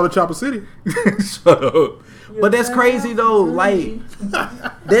wasn't gonna slaughter Chopper City. Shut up. But that's crazy though. Like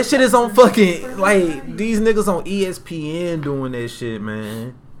that shit is on fucking like these niggas on ESPN doing that shit,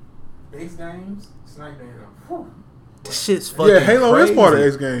 man. X Games, SmackDown. This shit's fucking Yeah, Halo crazy. is part of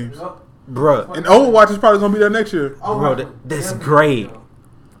X Games, Bruh. and Overwatch is probably gonna be there next year. Bro, that's great.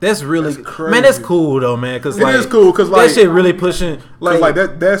 That's really That's crazy. man. That's cool though, man. Cause It like, is cool, 'cause, like- that shit really pushing. Like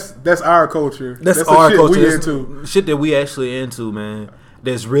that's our culture. That's the our shit culture. we That's into. shit that we actually into, man.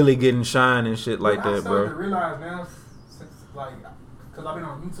 That's really getting shine and shit like I that, started to bro. realize now, since like, cause I've been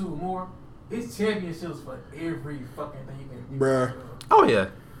on YouTube more. It's championships for every fucking thing you can. Bruh. Oh yeah.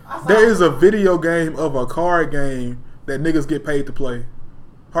 There is a video game of a card game that niggas get paid to play.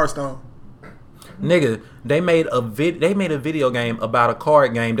 Hearthstone. Nigga, they made a video game about a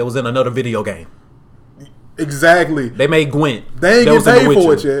card game that was in another video game. Exactly. They made Gwent. They ain't That get was in The paid for it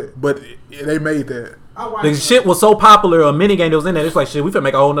Witcher. yet, but they made that. I watched The shit was so popular, a mini game that was in there. It's like shit. We finna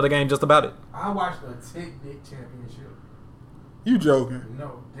make a whole nother game just about it. I watched the Tech Dick Championship. You joking?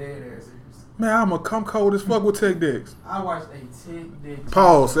 No, dead ass serious. Man, I'm gonna come cold as fuck with Tech Decks. I watched a Tech Dick.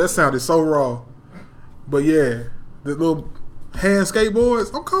 Pause. That sounded so raw. But yeah, the little hand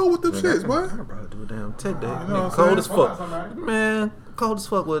skateboards, I'm cold with them shits, boy. I probably do a damn Tech Deck. You know what I'm Cold saying? as fuck. Man, cold as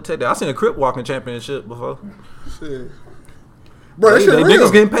fuck with a Tech Deck. I seen a Crip Walking Championship before. Shit. Bro, that They shit real.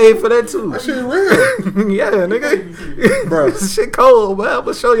 niggas getting paid for that too. That shit real. Yeah, nigga. Bro. This shit cold, man. I'm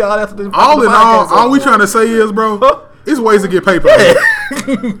gonna show y'all after this. All in all, podcast. all we trying to say is, bro, it's ways to get paper.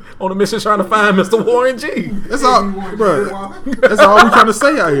 On a mission trying to find Mr. Warren G. That's all, bro. That's all we trying to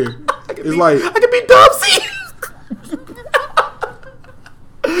say out here. It's like I can beat Dub C.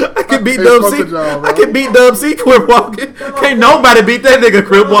 I can beat Hey, Dub fuck C. with y'all, bro. I can beat Dub C. Crip walking. Can't nobody beat that nigga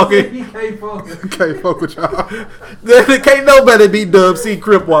Crip walking. He can't focus. can't fuck with y'all. Can't nobody beat Dub C.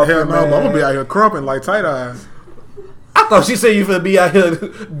 Crip walking. Hell no, man. I'm gonna be out here crumping like tight eyes. I thought she said you finna be out here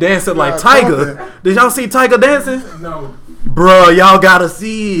dancing like Yeah, Tiger. crumping. Did y'all see Tiger dancing? No. Bruh, y'all gotta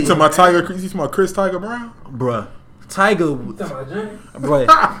see it. To my Tiger, you see my Chris Tiger Brown? Bruh, Tiger. You talking about Johnny?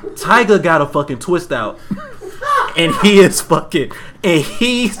 Bruh, Tiger got a fucking twist out. And he is fucking. And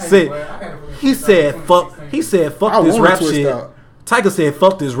he said, fuck. He said, fuck I this want a rap twist shit. out. Tiger said,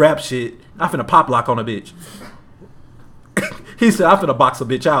 fuck this rap shit. I finna pop lock on a bitch. He said, I finna box a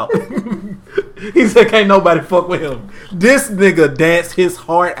bitch out. He said, can't nobody fuck with him. This nigga danced his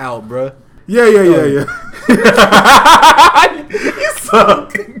heart out, bruh. Yeah. You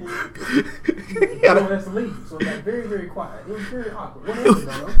suck. No, that's the lead. So like very, very quiet. It was very awkward. What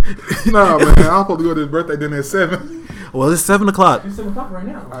happened, Nah, man, I'm supposed to go to his birthday dinner at 7. Well, it's 7 o'clock. It's 7 o'clock right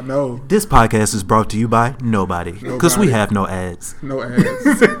now. I know. This podcast is brought to you by nobody. Because we Nobody. have no ads. No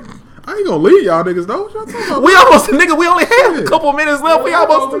ass. I ain't gonna leave y'all niggas though. What y'all talking about? We almost, nigga, we only have a couple minutes left. We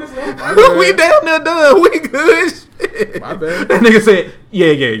almost, we damn near done. We good. Shit. My bad. That nigga said,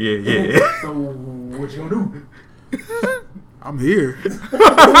 yeah. So what you gonna do? I'm here. It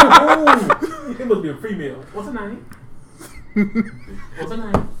must be a female. What's her name? What's her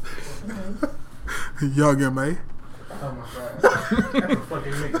name? Young M.A. Oh my god. That's a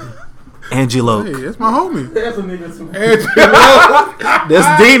fucking nigga. Angelo. Hey, that's my homie. That's a nigga too. That's the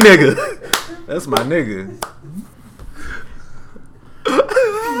nigga. That's my nigga.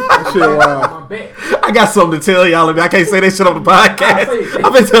 That shit wild. My back. I I got something to tell y'all. I can't say that shit on the podcast.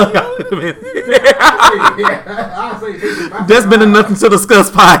 I've been telling y'all in a minute. That's been a nothing to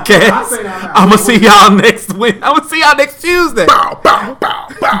discuss podcast. I'm gonna see y'all next week. I'm gonna see y'all next Tuesday. Bow, bow, bow,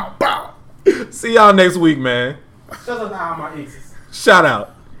 bow, bow. See y'all next week, man. Shout out to all my exes. Shout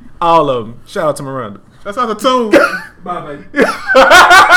out all of them. Shout out to Miranda. That's not the tune. Bye, baby.